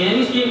این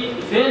نیست که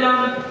فعلا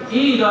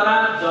این اداره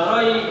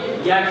دارای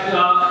یک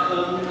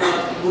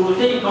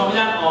پروسه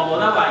کاملا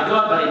آماده و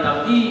عیار برای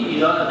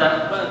توزیع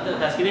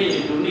تذکره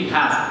الکترونیک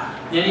هست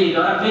یعنی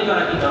اداره می‌تونه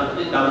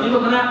که توزیع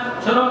بکنه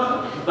چرا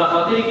به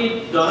خاطری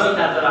که دارای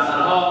طرز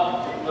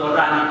رفتارها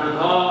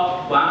راهنمودها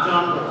و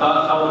همچنان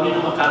قوانین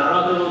و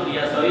مقررات و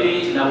دیگر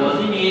سایر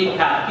لوازم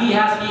کافی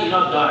هست که اینا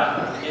دارن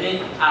یعنی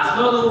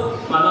اسناد و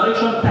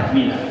مدارکشون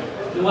تکمیل است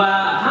و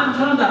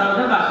همچنان در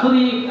رابطه با خود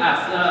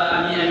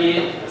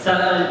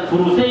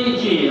پروسه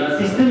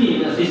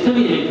سیستم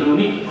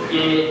الکترونیک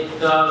که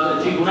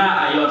چگونه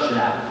عیار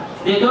شده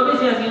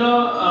دیتابیسی از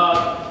اینا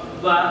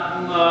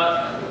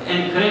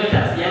انکریپت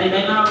است یعنی به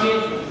این معنا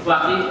که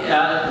وقتی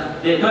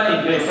دیتا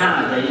انکریپشن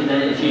است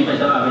در چی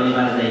مثلا اولی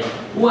برای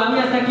او همی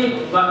است که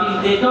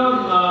وقتی دیتا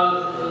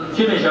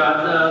چی میشود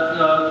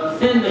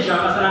سند میشود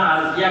مثلا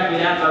از یک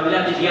ولایت و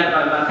ولایت دیگر به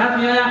مرکز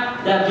میآید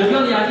در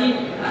جریان یعنی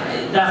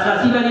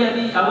دسترسی برای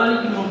اولی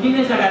که ممکن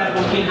نیست اگر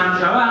ممکن هم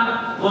شود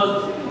باز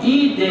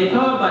این دیتا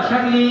به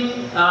شکل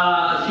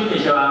چی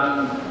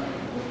میشود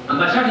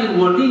به شکل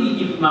وردینگی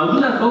که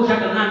موجود است به اون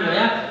شکل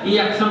نمیآید این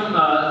یک قسم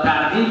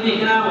تغییر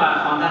میکنه و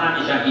خواندن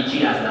همیشه که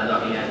چی است در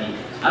داخل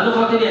از اون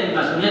خاطر یعنی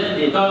مسئولیت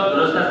دیتا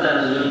درست است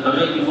در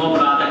طبیعی که ما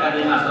مراجعه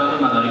کردیم اسناد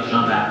و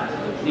مدارکشان را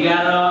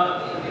دیگر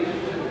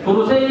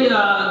پروسه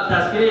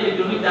تذکره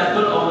الکترونیک در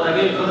کل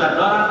آمادگی خود را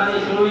دارند برای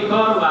شروع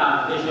کار و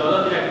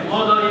پیشنهاداتی را که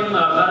ما داریم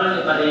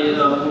برای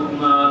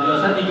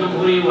ریاست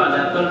جمهوری و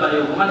در کل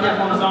برای حکومت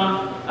افغانستان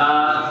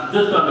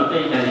دو تا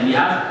نکته کلیدی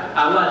است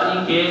اول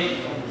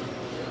اینکه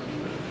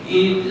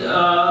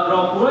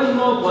راهپوهای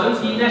ما باعث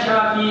این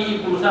نشود که این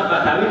پروسه به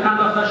تعویق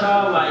انداخته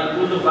شود و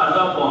امروز و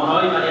فردا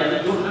بهانه‌هایی برای از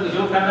این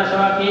جور کرده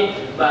شود که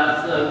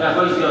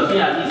گروه‌های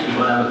سیاسی از این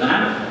استفاده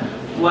بکنند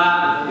و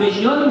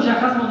پیشنهاد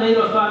مشخص مانده ای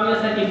راستا همی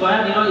است که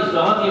باید اینا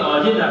اصلاحات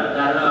عاجل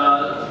در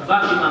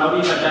بخش منابع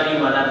بشری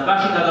و در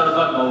بخش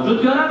تدارکات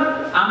موجود بیارند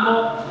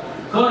اما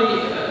کار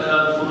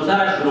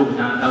پروسه را شروع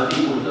کنند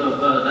توزیع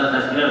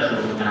تذکره را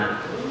شروع کنند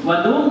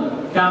و دوم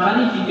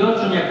کمپانی تیدیار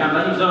چون یک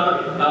کمپانی بسیار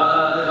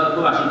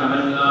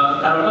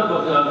قرارداد با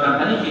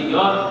کمپانی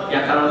تیدیار یک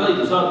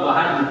قرارداد بسیار با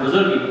حجم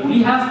بزرگی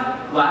پولی هست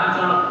و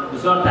همچنان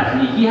بسیار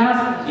تکنیکی هست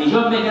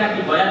ایجاب میکنه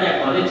که باید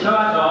یک آدیت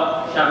شود تا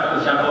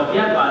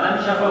شفافیت و عدم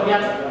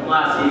شفافیت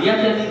موثریت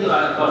یزید و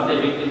کاست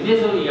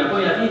افکتیویتی و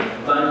یکای یزید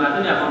برای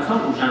مردم افغانستان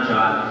روشن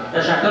شود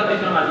تشکر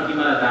میکنم از اینکه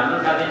من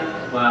تحمل کردیم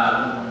و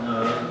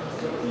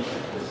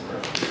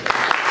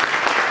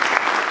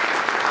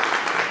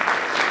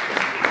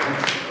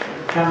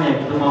کم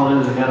یک دو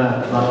مورد دیگر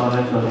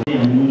برای شده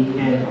یعنی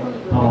که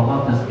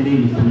طبقات تذکره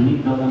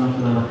الکترونیک داده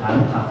نشده و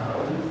تعریف هست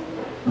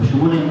و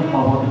شمول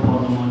انتخابات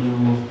پارلمانی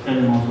و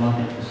خیلی موضوعات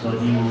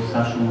اقتصادی و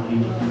سرشماری و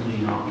نفوذ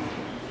اینا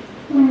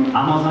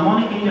اما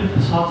زمانی که این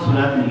فساد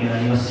صورت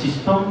میگیره یا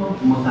سیستم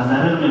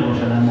متضرر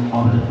میباشه در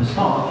مقابل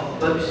فساد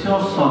و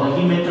بسیار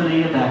سادگی میتونه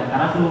یه در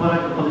طرف رو بره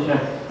که خودش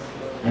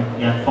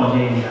یک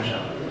فاجعه دیگر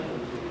شد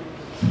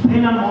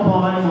فعلا ما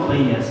باور ما به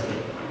این است که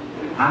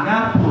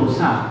اگر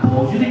پروسه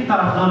با وجود یک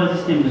طرفدار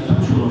سیستم به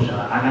سود شروع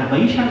شود اگر به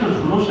این شکل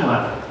شروع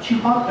شود چی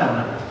کار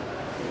کردن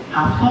 70%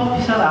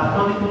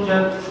 افرادی که اونجا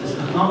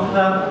استخدام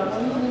شده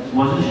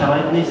واجد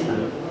شرایط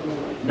نیستند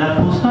در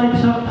پست‌های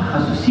بسیار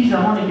تخصصی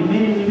زمانی که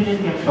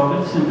می‌بینید که یک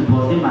شاگرد سمت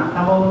دوازده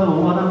مکتب آورده و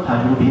اون آدم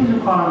تجربه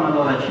از کار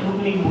نداره چی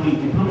بکنید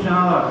بگید دیپلمش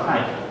نداره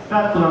خیر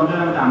بعد کدام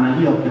جای هم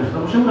عملی یاد گرفته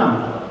باشه اونم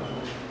نداره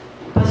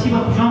پس این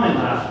به کجا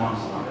میبره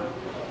افغانستان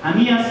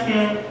همین است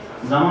که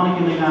زمانی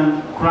که میگن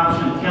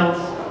corruption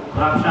kills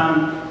corruption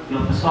یا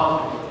فساد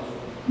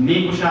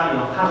میکشه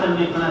یا قتل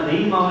میکنه در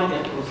این موارد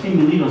اقتصادی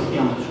ملی راستی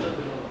آمده شده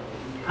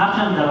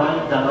هرچند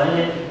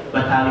دلایل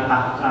به تعریف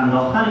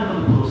انداختن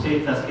خود پروسه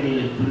تذکره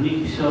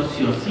الکترونیک بسیار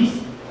سیاسی است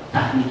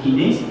تکنیکی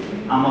نیست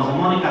اما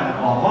زمانی که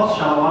آغاز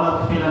شود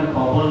و فعلا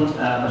کابل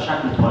به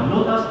شکل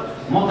پایلوت است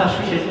ما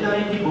تشویش ازی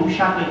داریم که به اون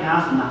شکلی که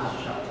هست نخواهد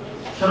شد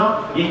چرا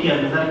یکی از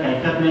نظر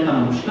کیفیت میتونه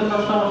مشکل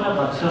داشته باشد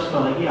و بسیار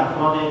سادگی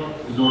افراد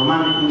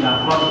زورمند که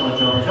افراد را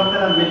جابجا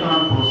کردن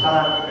میتونن پروسه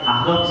را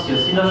اهداف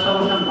سیاسی داشته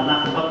باشند و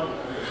نفع خود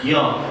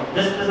یا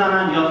دست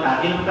بزنن یا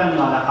تغییر بدن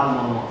یا حداقل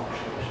معلومات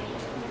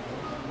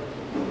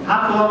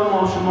هر کدام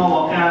ما شما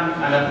واقعا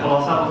اگر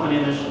خلاصه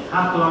بکنیمش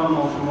هر کدام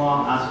ما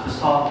شما از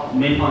فساد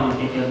میفهمیم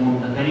که یکی از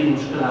مهمترین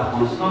مشکل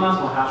افغانستان است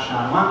و هر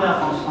شهروند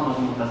افغانستان از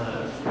منتظر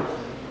است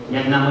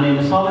یک نمونه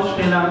مثالش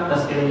فعلا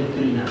تذکره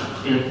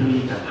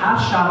الکترونیک است هر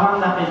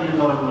شهروند در این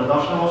داره که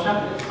داشته باشد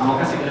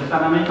اما کسی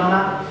گرفته نمیتونه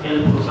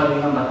خیلی پروسه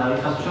دیگه به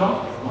تعریف هست چرا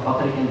به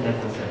خاطر که این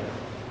تکنیک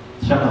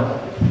تشکر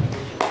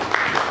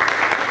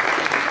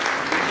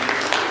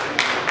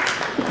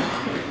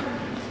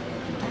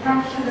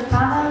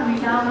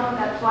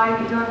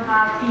we don't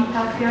have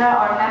e-tazkira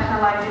or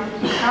national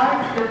identity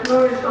cards. The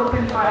floor is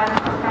open for any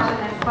discussion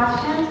and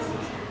questions.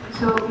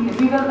 So we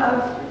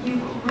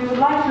would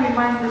like to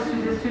remind this to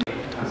the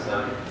students.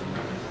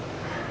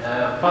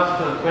 First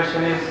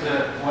question is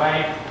why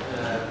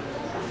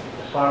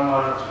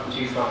former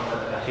chief of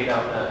the head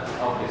of the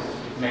office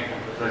make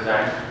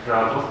resign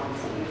Bravo.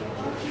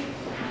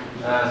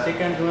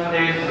 Second one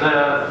is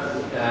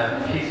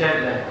he said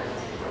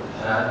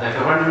that the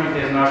government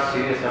is not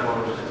serious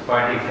about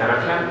fighting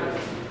corruption.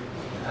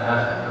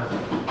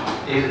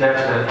 Is that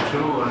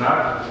true or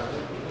not?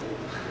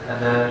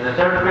 The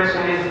third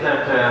question is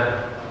that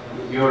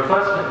your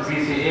first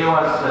BCA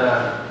was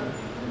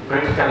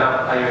critical of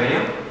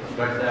AUAF,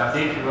 but the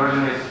updated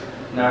version is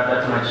not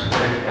that much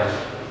critical.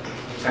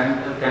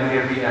 Can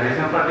there be a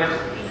reason for this?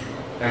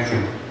 Thank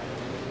you.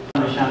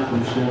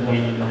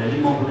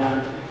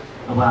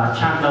 و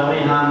چند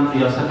دوره هم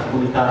ریاست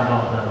کمیته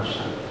را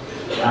داشتن.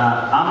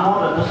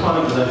 اما در 2 سال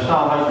گذشته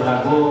آقای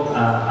درگو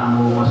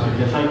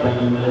مسئولیت‌های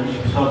بین‌المللیش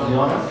بسیار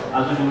زیاد است.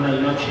 از اون جمله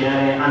اینا چیر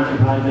انتی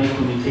برایبری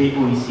کمیته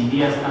OECD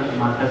هستند که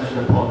مرکزش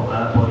در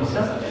پاریس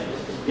است.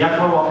 یک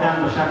بار واقعا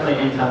به شکل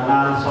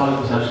اینترنال سال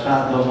گذشته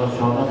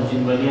 2014 در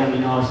جنوری هم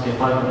اینا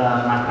استعفای را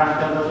مطرح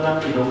کرده بودند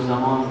که در اون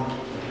زمان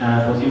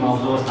بازی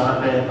موضوع از طرف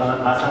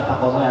بحث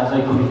تقاضای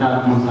اعضای کمیته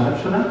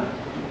منصرف شدند.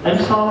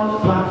 امسال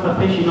 2 هفته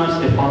پیش اینا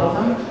استعفا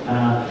دادن.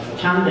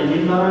 چند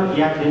دلیل دارن.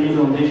 یک دلیل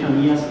عمده‌شان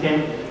این است که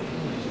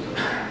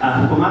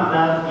حکومت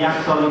در 1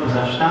 سال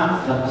گذشته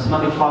در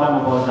قسمت کار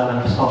مبارزه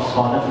علیه فساد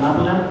صادق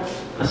نبودن.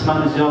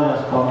 قسمت زیاد از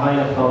کارهای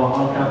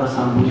تابعال کرده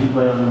سمبولیک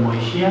و یا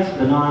نمایشی است.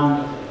 بنابراین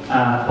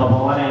با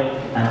باور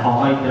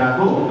آقای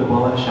درگو به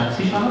باور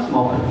شخصیشان است،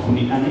 موقف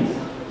کمیته نیست.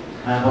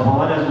 و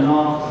باور از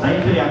اونا به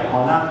این یک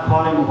حالت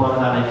کار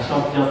مبارزه علیه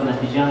فساد زیاد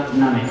نتیجه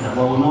نمیده و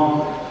اونا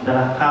در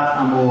حقیقت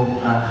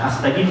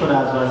خستگی خود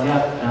از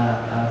وضعیت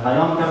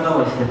بیان کرده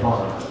و استعفا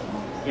دادند.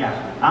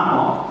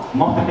 اما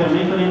ما فکر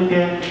میکنیم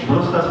که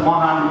درست است ما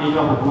هم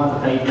اینجا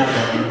حکومت تایید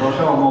نکردیم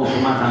باشه و ما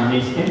حکومت هم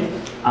نیستیم،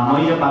 اما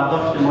این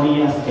برداشت ما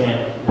این است که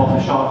با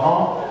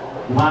فشارها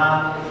و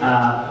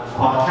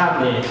کارکرد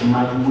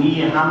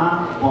مجموعی همه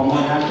با ما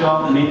یک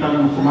جا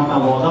میتونیم حکومت را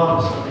وادار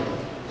بسازیم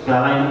که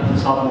علیه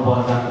فساد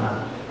مبارزه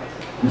کنند.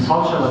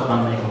 مثال شد من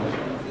میگم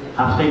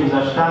هفته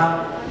گذشته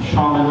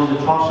شام روز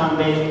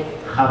چهارشنبه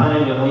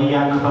خبر یادایی یک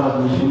نفر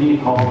از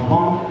مسئولین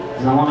کابل‌بان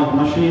زمانی که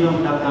ما شنیدم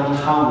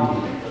در خواب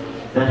می‌دید.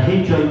 در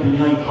هیچ جای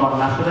دنیای کار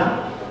نشده،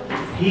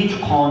 هیچ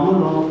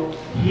قانون و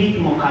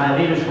هیچ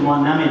مقرری رو شما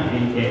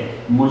نمی‌بینید که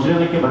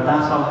مجرمی که به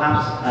 10 سال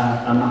حبس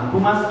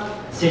محکوم است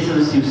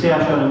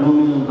 333.9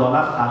 میلیون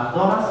دلار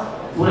قرضدار است،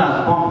 او را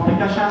از بانک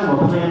بکشن و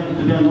بگویند که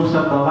تو بیا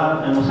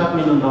 900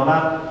 میلیون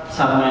دلار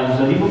سرمایه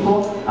گذاری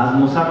بکن، از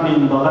 900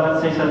 میلیون دلار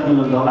 300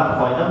 میلیون دلار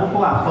فایده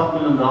بکن، 70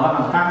 میلیون دلار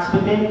هم تکس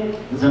بده،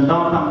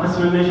 زندان هم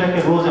قسم میشه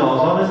که روز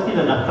آزاد استی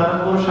و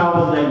دفترت برو شب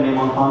از یک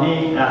میمانخانه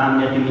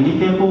امنیتی ملی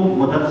تیپو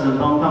مدت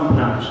زندان هم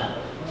پوره میشه.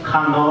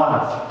 خنداور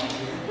است،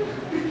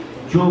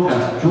 جوک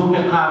است، جوک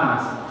قرن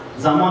است.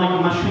 زمانی که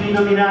ما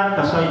شنیدم میره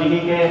کسای دیگه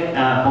که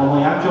با ما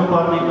یک جا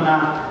کار میکنن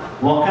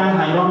واقعا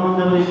حیران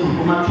مونده بودیم که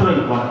حکومت چرا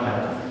این کار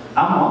کرده.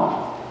 اما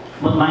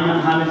مطمئنا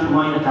همه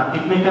شما این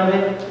تحقیق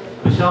میکردید،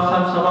 بسیار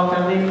سر صدا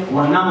کردیم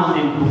و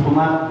نماندیم که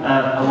حکومت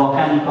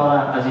واقعا این کار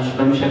از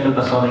به این شکل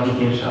به سادگی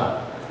تیر شود.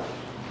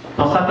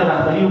 تا سطح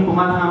رهبری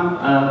حکومت هم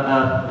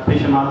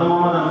پیش مردم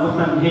آمدن و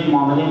گفتن هیچ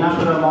معامله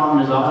نشده، ما هم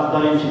نظارت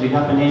داریم، چیزی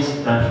گپ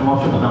نیست، شما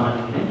چه خدمت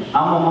میکنید.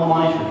 اما ما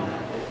مانع شدیم.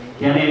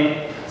 یعنی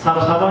سر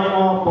و صدای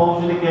ما با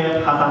وجودی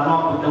که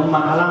خطرناک بود اون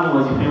مرحله ما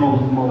وظیفه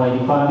ما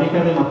باید کار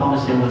میکردیم و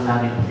تانستیم رو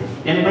تغییر بدیم.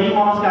 یعنی به این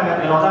معنی که اگر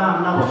اراده هم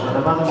نباشه در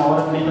بعضی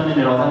موارد میتونید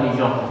اراده رو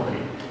ایجاد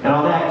کنید.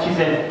 اراده یک چیز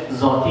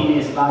ذاتی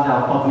نیست، بعضی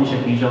اوقات میشه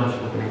که ایجادش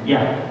کنید.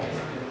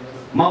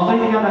 موضوع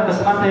دیگه در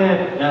قسمت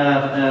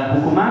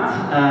حکومت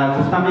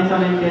گفتم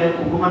میتونیم که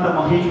حکومت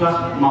ما هیچ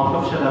وقت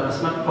موقف شده در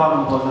قسمت کار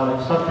مبارزه علیه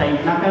فساد تایید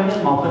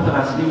نکردیم. موقف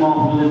رسمی ما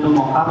حدود 2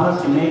 ماه قبل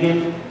است که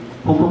میگیم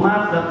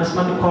حکومت در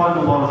قسمت کار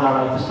مبارزه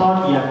علیه فساد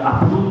یک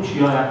اپروچ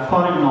یا یک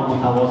کار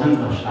نامتوازن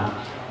داشتن.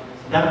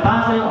 در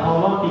بعضی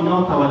حالات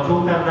اینا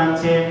توجه کردن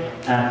که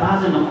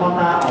بعضی نکات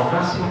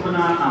آدرس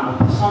بکنن،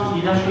 اما پسان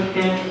دیده شد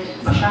که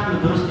به شکل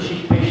درستش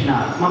پیش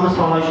نرفت. من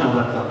مثالایشان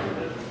زدم.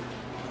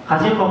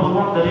 قضیه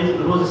کابل‌بان در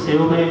روز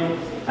سوم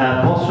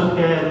باز شد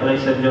که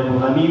رئیس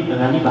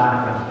غنی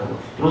برگرفته بود.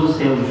 روز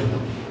سوم شد.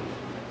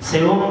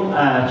 سوم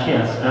چی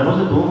است؟ روز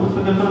دوم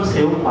بود فکر کنم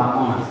سوم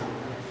فرمان است.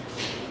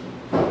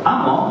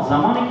 اما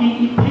زمانی که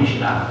این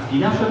پیش رفت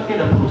دیده شد که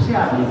در پروسه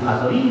عدلی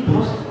قضایی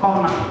درست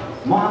کار نشد.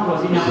 ما هم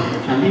راضی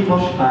نبودیم، چندین بار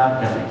شکایت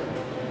کردیم.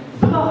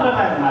 بالاخره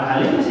به یک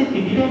مرحله رسید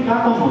که دیدیم که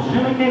حتی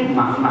مجرمی که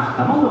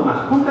محکمه رو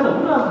محکوم کرده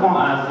اون رو از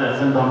ما از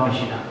زندان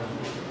کشیدن.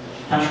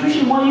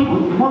 تشویش ما این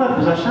بود که ما در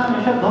گذشته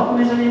همیشه داد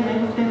می‌زدیم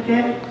میگفتیم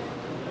که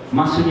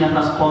مسئولیت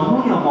از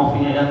قانون یا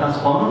معافیت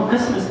از قانون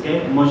قسم است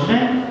که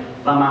مجرم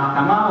به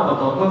محکمه و به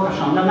دادگاه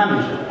کشانده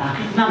نمیشه،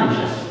 تحقیق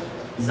نمیشه.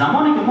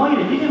 زمانی که ما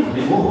این دیدیم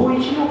بودیم او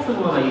چی نشد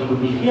و این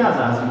بیخی از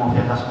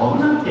معافیت از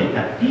قانون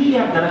نمی‌کرد. این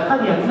یک درصد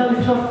یک نوع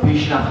بسیار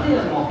پیشرفته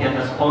از معافیت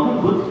از قانون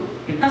بود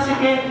که کسی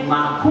که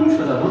محکوم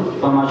شده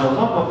بود با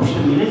مجازات و پشت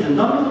میله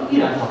زندان بود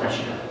این رها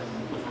کشیده.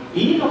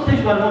 این نقطهش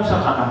برای ما بسیار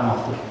خطرناک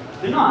بود.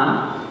 بنابراین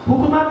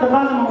حکومت در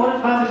بعض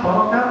موارد بعضی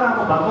کارها کرده،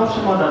 اما برداشت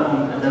ما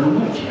در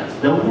عموم چی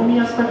است؟ در عمومی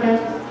است که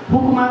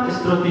حکومت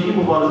استراتژی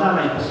مبارزه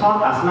علیه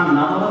فساد اصلا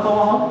نداره تا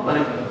به حال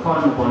برای کار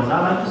مبارزه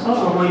علیه فساد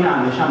و ما این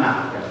همیشه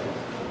نقد کردیم.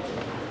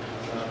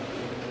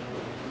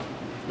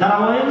 در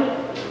اوایل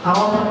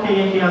قرار بود که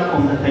یکی از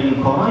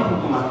عمده‌ترین کارهای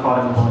حکومت کار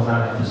مبارزه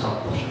علیه فساد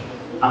باشه.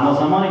 اما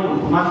زمانی که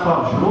حکومت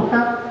کار شروع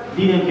کرد،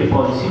 دیدیم که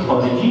پالیسی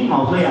خارجی،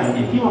 موضوع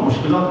امنیتی و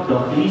مشکلات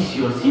داخلی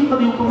سیاسی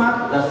خود حکومت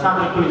در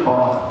صدر کل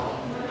کارها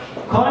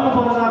کار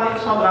مبارزه علیه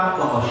فساد رفت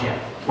به حاشیه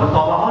و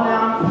تا به حال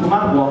هم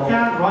حکومت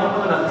واقعا راه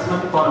خود در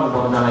قسمت کار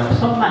مبارزه علیه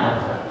فساد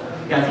نیافته.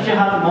 که از این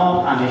جهت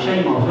ما همیشه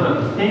این موضوع را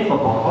گفتیم، با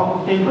بانک‌ها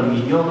گفتیم، با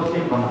میدیا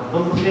گفتیم، با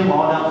مردم گفتیم و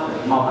حالا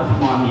موقف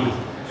ما نیست.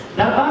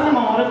 در بعضی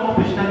موارد ما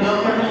پیشنهاد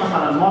کردیم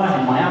مثلا ما را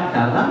حمایت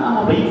کردن،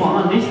 اما به این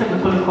معنا نیست که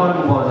کل کار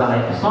مبارزه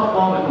علیه فساد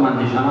با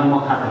ریکامندیشن‌های ما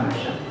ختم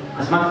میشه.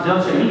 قسمت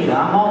زیاد میگیره،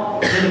 اما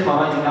خیلی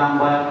کارهای دیگه هم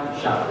باید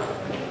شود.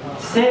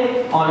 سه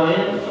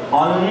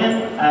آیوین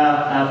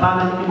بعد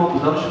از اینکه ما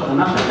گزارش خود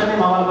نشر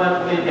کردیم، اول باید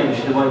بگیم که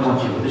اشتباه ما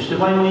چی بود.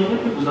 اشتباه ما این بود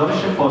که گزارش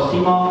فارسی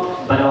ما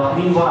برای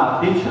آخرین بار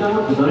اپدیت شده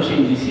بود، گزارش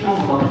انگلیسی ما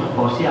مطابق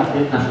فارسی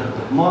اپدیت نشده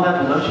بود. ما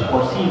در گزارش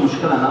فارسی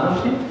مشکل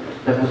نداشتیم،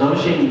 در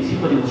گزارش انگلیسی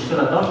خود مشکل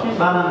داشتیم.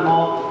 بعد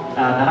ما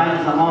در این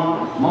زمان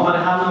ما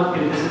برای هر نوع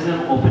کریتیسیزم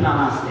اوپن هم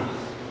هستیم.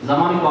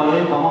 زمانی که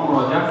آیوین با ما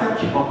مراجعه کرد،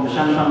 چیف آف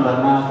میشنشان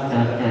بر ما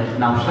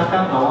نوشته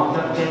کرد، روان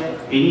کرد که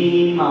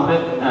این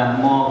مورد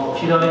ما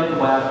چی داریم که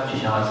باید چی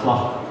شود اصلاح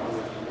شد.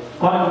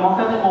 کاری که ما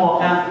کردیم، ما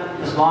واقعا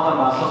اصلاحات را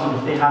بر اساس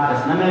گفته هر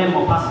کس نمیریم،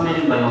 ما پس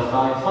میریم به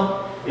یافته‌های خود.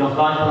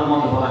 یافته‌های خود ما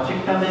دوباره چک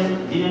کردیم،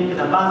 دیدیم که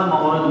در بعض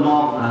موارد اونا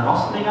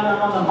راست میگن،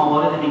 اما در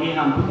موارد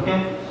دیگه هم بود که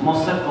ما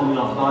صرف با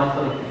یافته‌های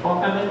خود اتفاق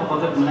کردیم. به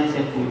خاطر بنای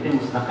یک کمیته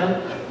مستقل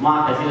ما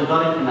تاثیر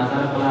داریم که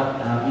نظر خود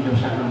اینجا به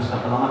شکل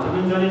مستقلانه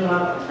ببینیم و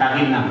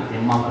تغییر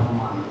نمیدیم. ما به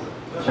ما همین.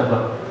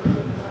 تشکر.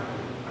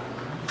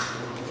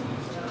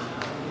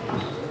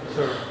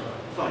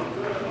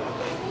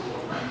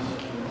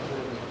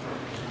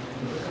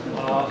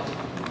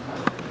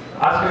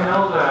 As we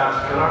know, the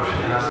corruption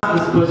has...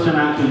 This question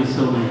actually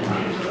so many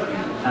times.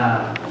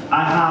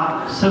 I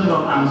have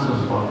several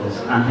answers for this,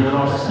 and there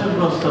are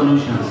several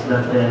solutions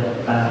that the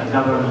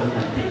government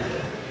can take.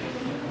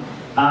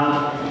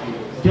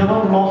 There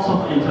are lots of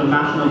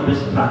international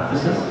best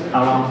practices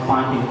around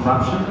fighting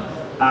corruption,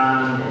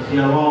 and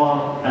there are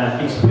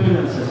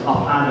experiences of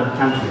other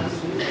countries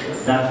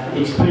that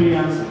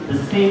experience the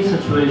same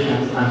situation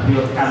as we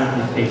are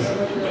currently facing.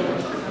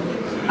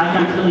 I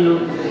can tell you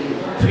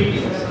three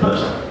things.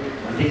 First,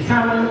 the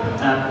current,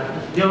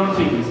 there are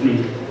three things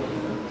mainly.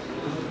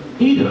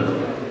 Either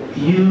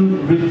you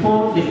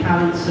reform the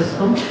current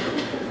system,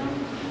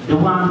 the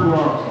one who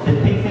are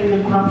depicting the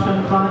corruption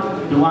crime,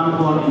 the one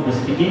who are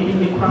investigating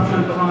the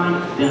corruption crime,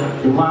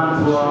 the one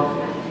who are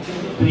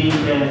doing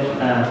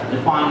the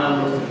final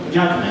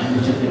judgment,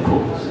 which is the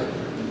courts.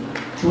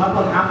 So what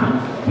will happen?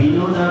 We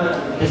know that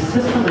the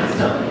system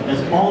itself is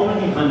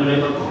already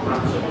vulnerable to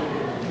corruption.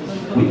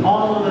 We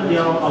all know that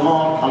there are a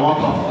lot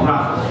of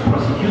corrupt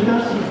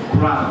prosecutors,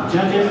 corrupt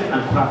judges,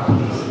 and corrupt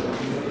police.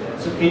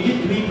 So can you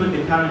do it with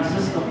the current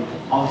system?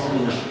 Obviously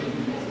no.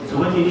 So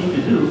what you need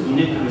to do, you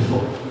need to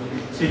reform.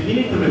 So if you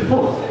need to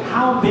reform,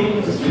 how big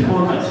this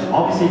reform is?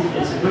 Obviously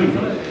it's very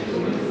big.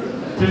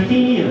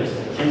 13 years,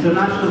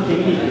 international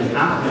communities,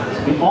 Afghans,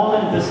 we all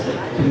invested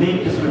to make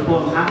this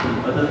reform happen,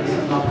 but this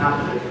is not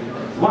happening.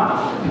 Why?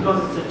 Because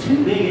it's a two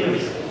big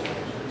areas.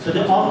 So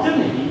the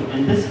alternative,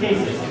 in this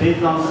case, is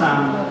based on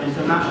some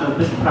international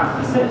best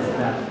practices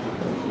that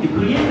you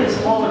create a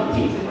smaller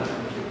team,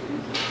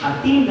 a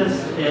team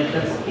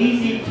that's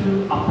easy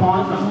to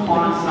appoint and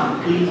find some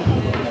clean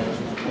people,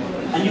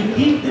 and you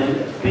give them,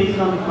 based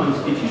on the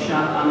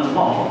constitution and the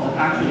law, that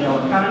actually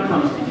our current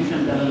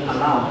constitution doesn't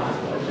allow us.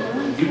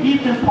 You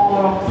give them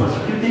power of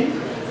prosecuting,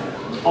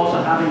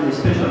 also having a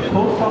special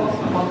court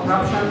for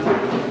corruption,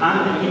 and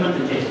then even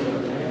the jail.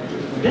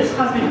 This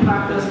has been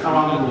practiced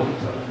around the world.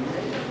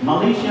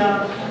 Malaysia,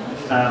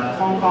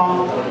 Hong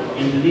Kong,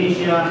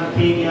 Indonesia,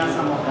 Kenya,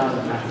 some of the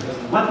other countries.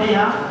 What they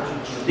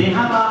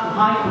have a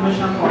High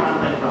Commission for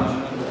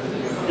Anti-Corruption.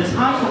 This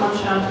High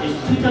Commission is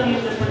totally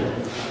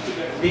independent.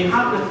 They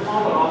have the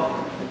power of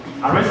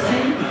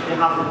arresting, they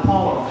have the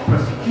power of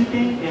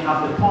prosecuting, they have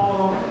the power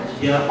of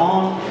their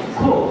own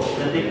court,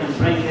 that they can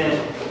bring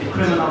the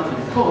criminal to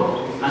the court,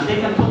 and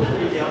they can put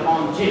it in their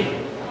own jail.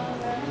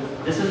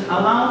 This is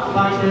allowed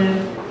by the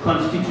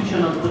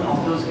constitution of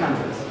those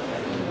countries.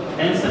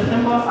 In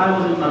September, I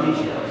was in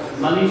Malaysia.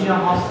 Malaysia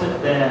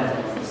hosted the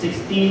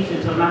 16th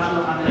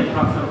International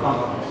Anti-Corruption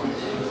Conference.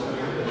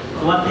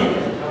 So what they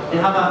did, they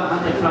have an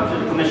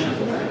anti-corruption commission.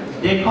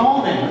 They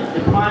called in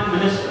the Prime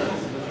Minister,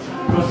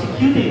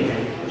 prosecuting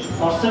him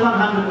for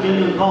 $700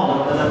 million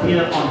that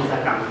appeared on his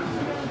account.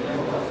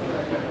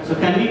 So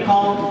can we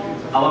call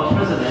our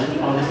president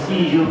or the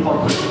CEO for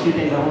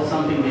prosecuting about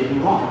something they do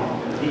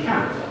wrong? We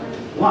can't.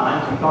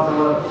 Why? Because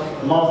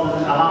our laws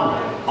doesn't allow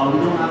it, or we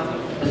don't have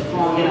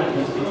strong enough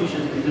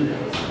institutions to do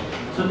that.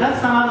 So that's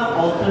another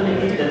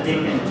alternative that they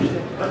can do.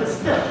 But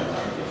still,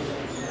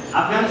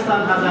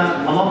 Afghanistan has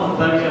a lot of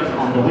barriers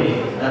on the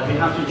way that we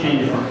have to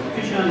change the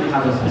constitution. We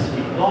have a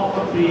specific law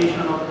for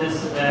creation of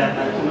this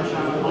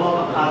commission, a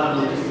lot of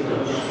other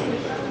logistical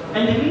issues.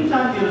 In the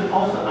meantime, there is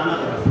also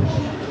another approach.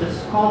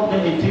 It's called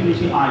the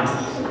integrity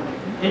islands.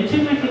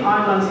 Integrity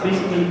islands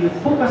basically you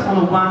focus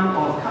on one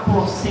or a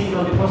couple of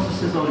single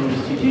processes or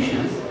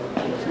institutions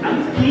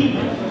and clean,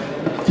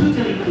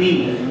 totally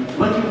clean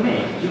what you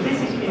make. You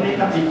basically make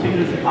an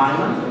integrity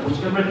island, which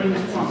everything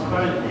is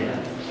transparent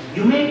there.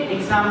 You make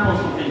examples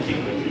of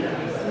integrity,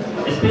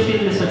 especially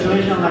in a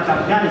situation like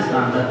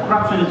Afghanistan, that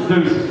corruption is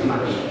very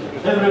systematic.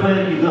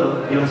 Everywhere you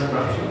go, there is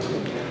corruption.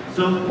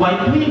 So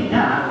by doing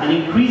that and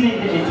increasing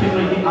the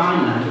integrity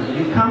island,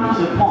 you come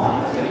to the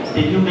point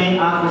that you may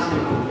address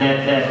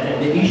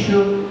the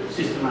issue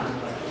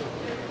systematically.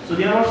 So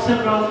there are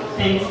several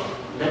things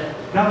that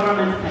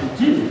government can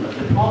do, but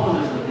the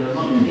problem is that they are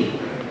not clear.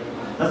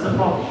 That's the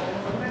problem.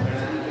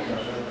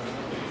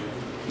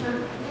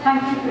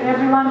 Thank you to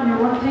everyone. We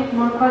won't take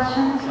more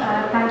questions.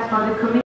 Thanks for the committee.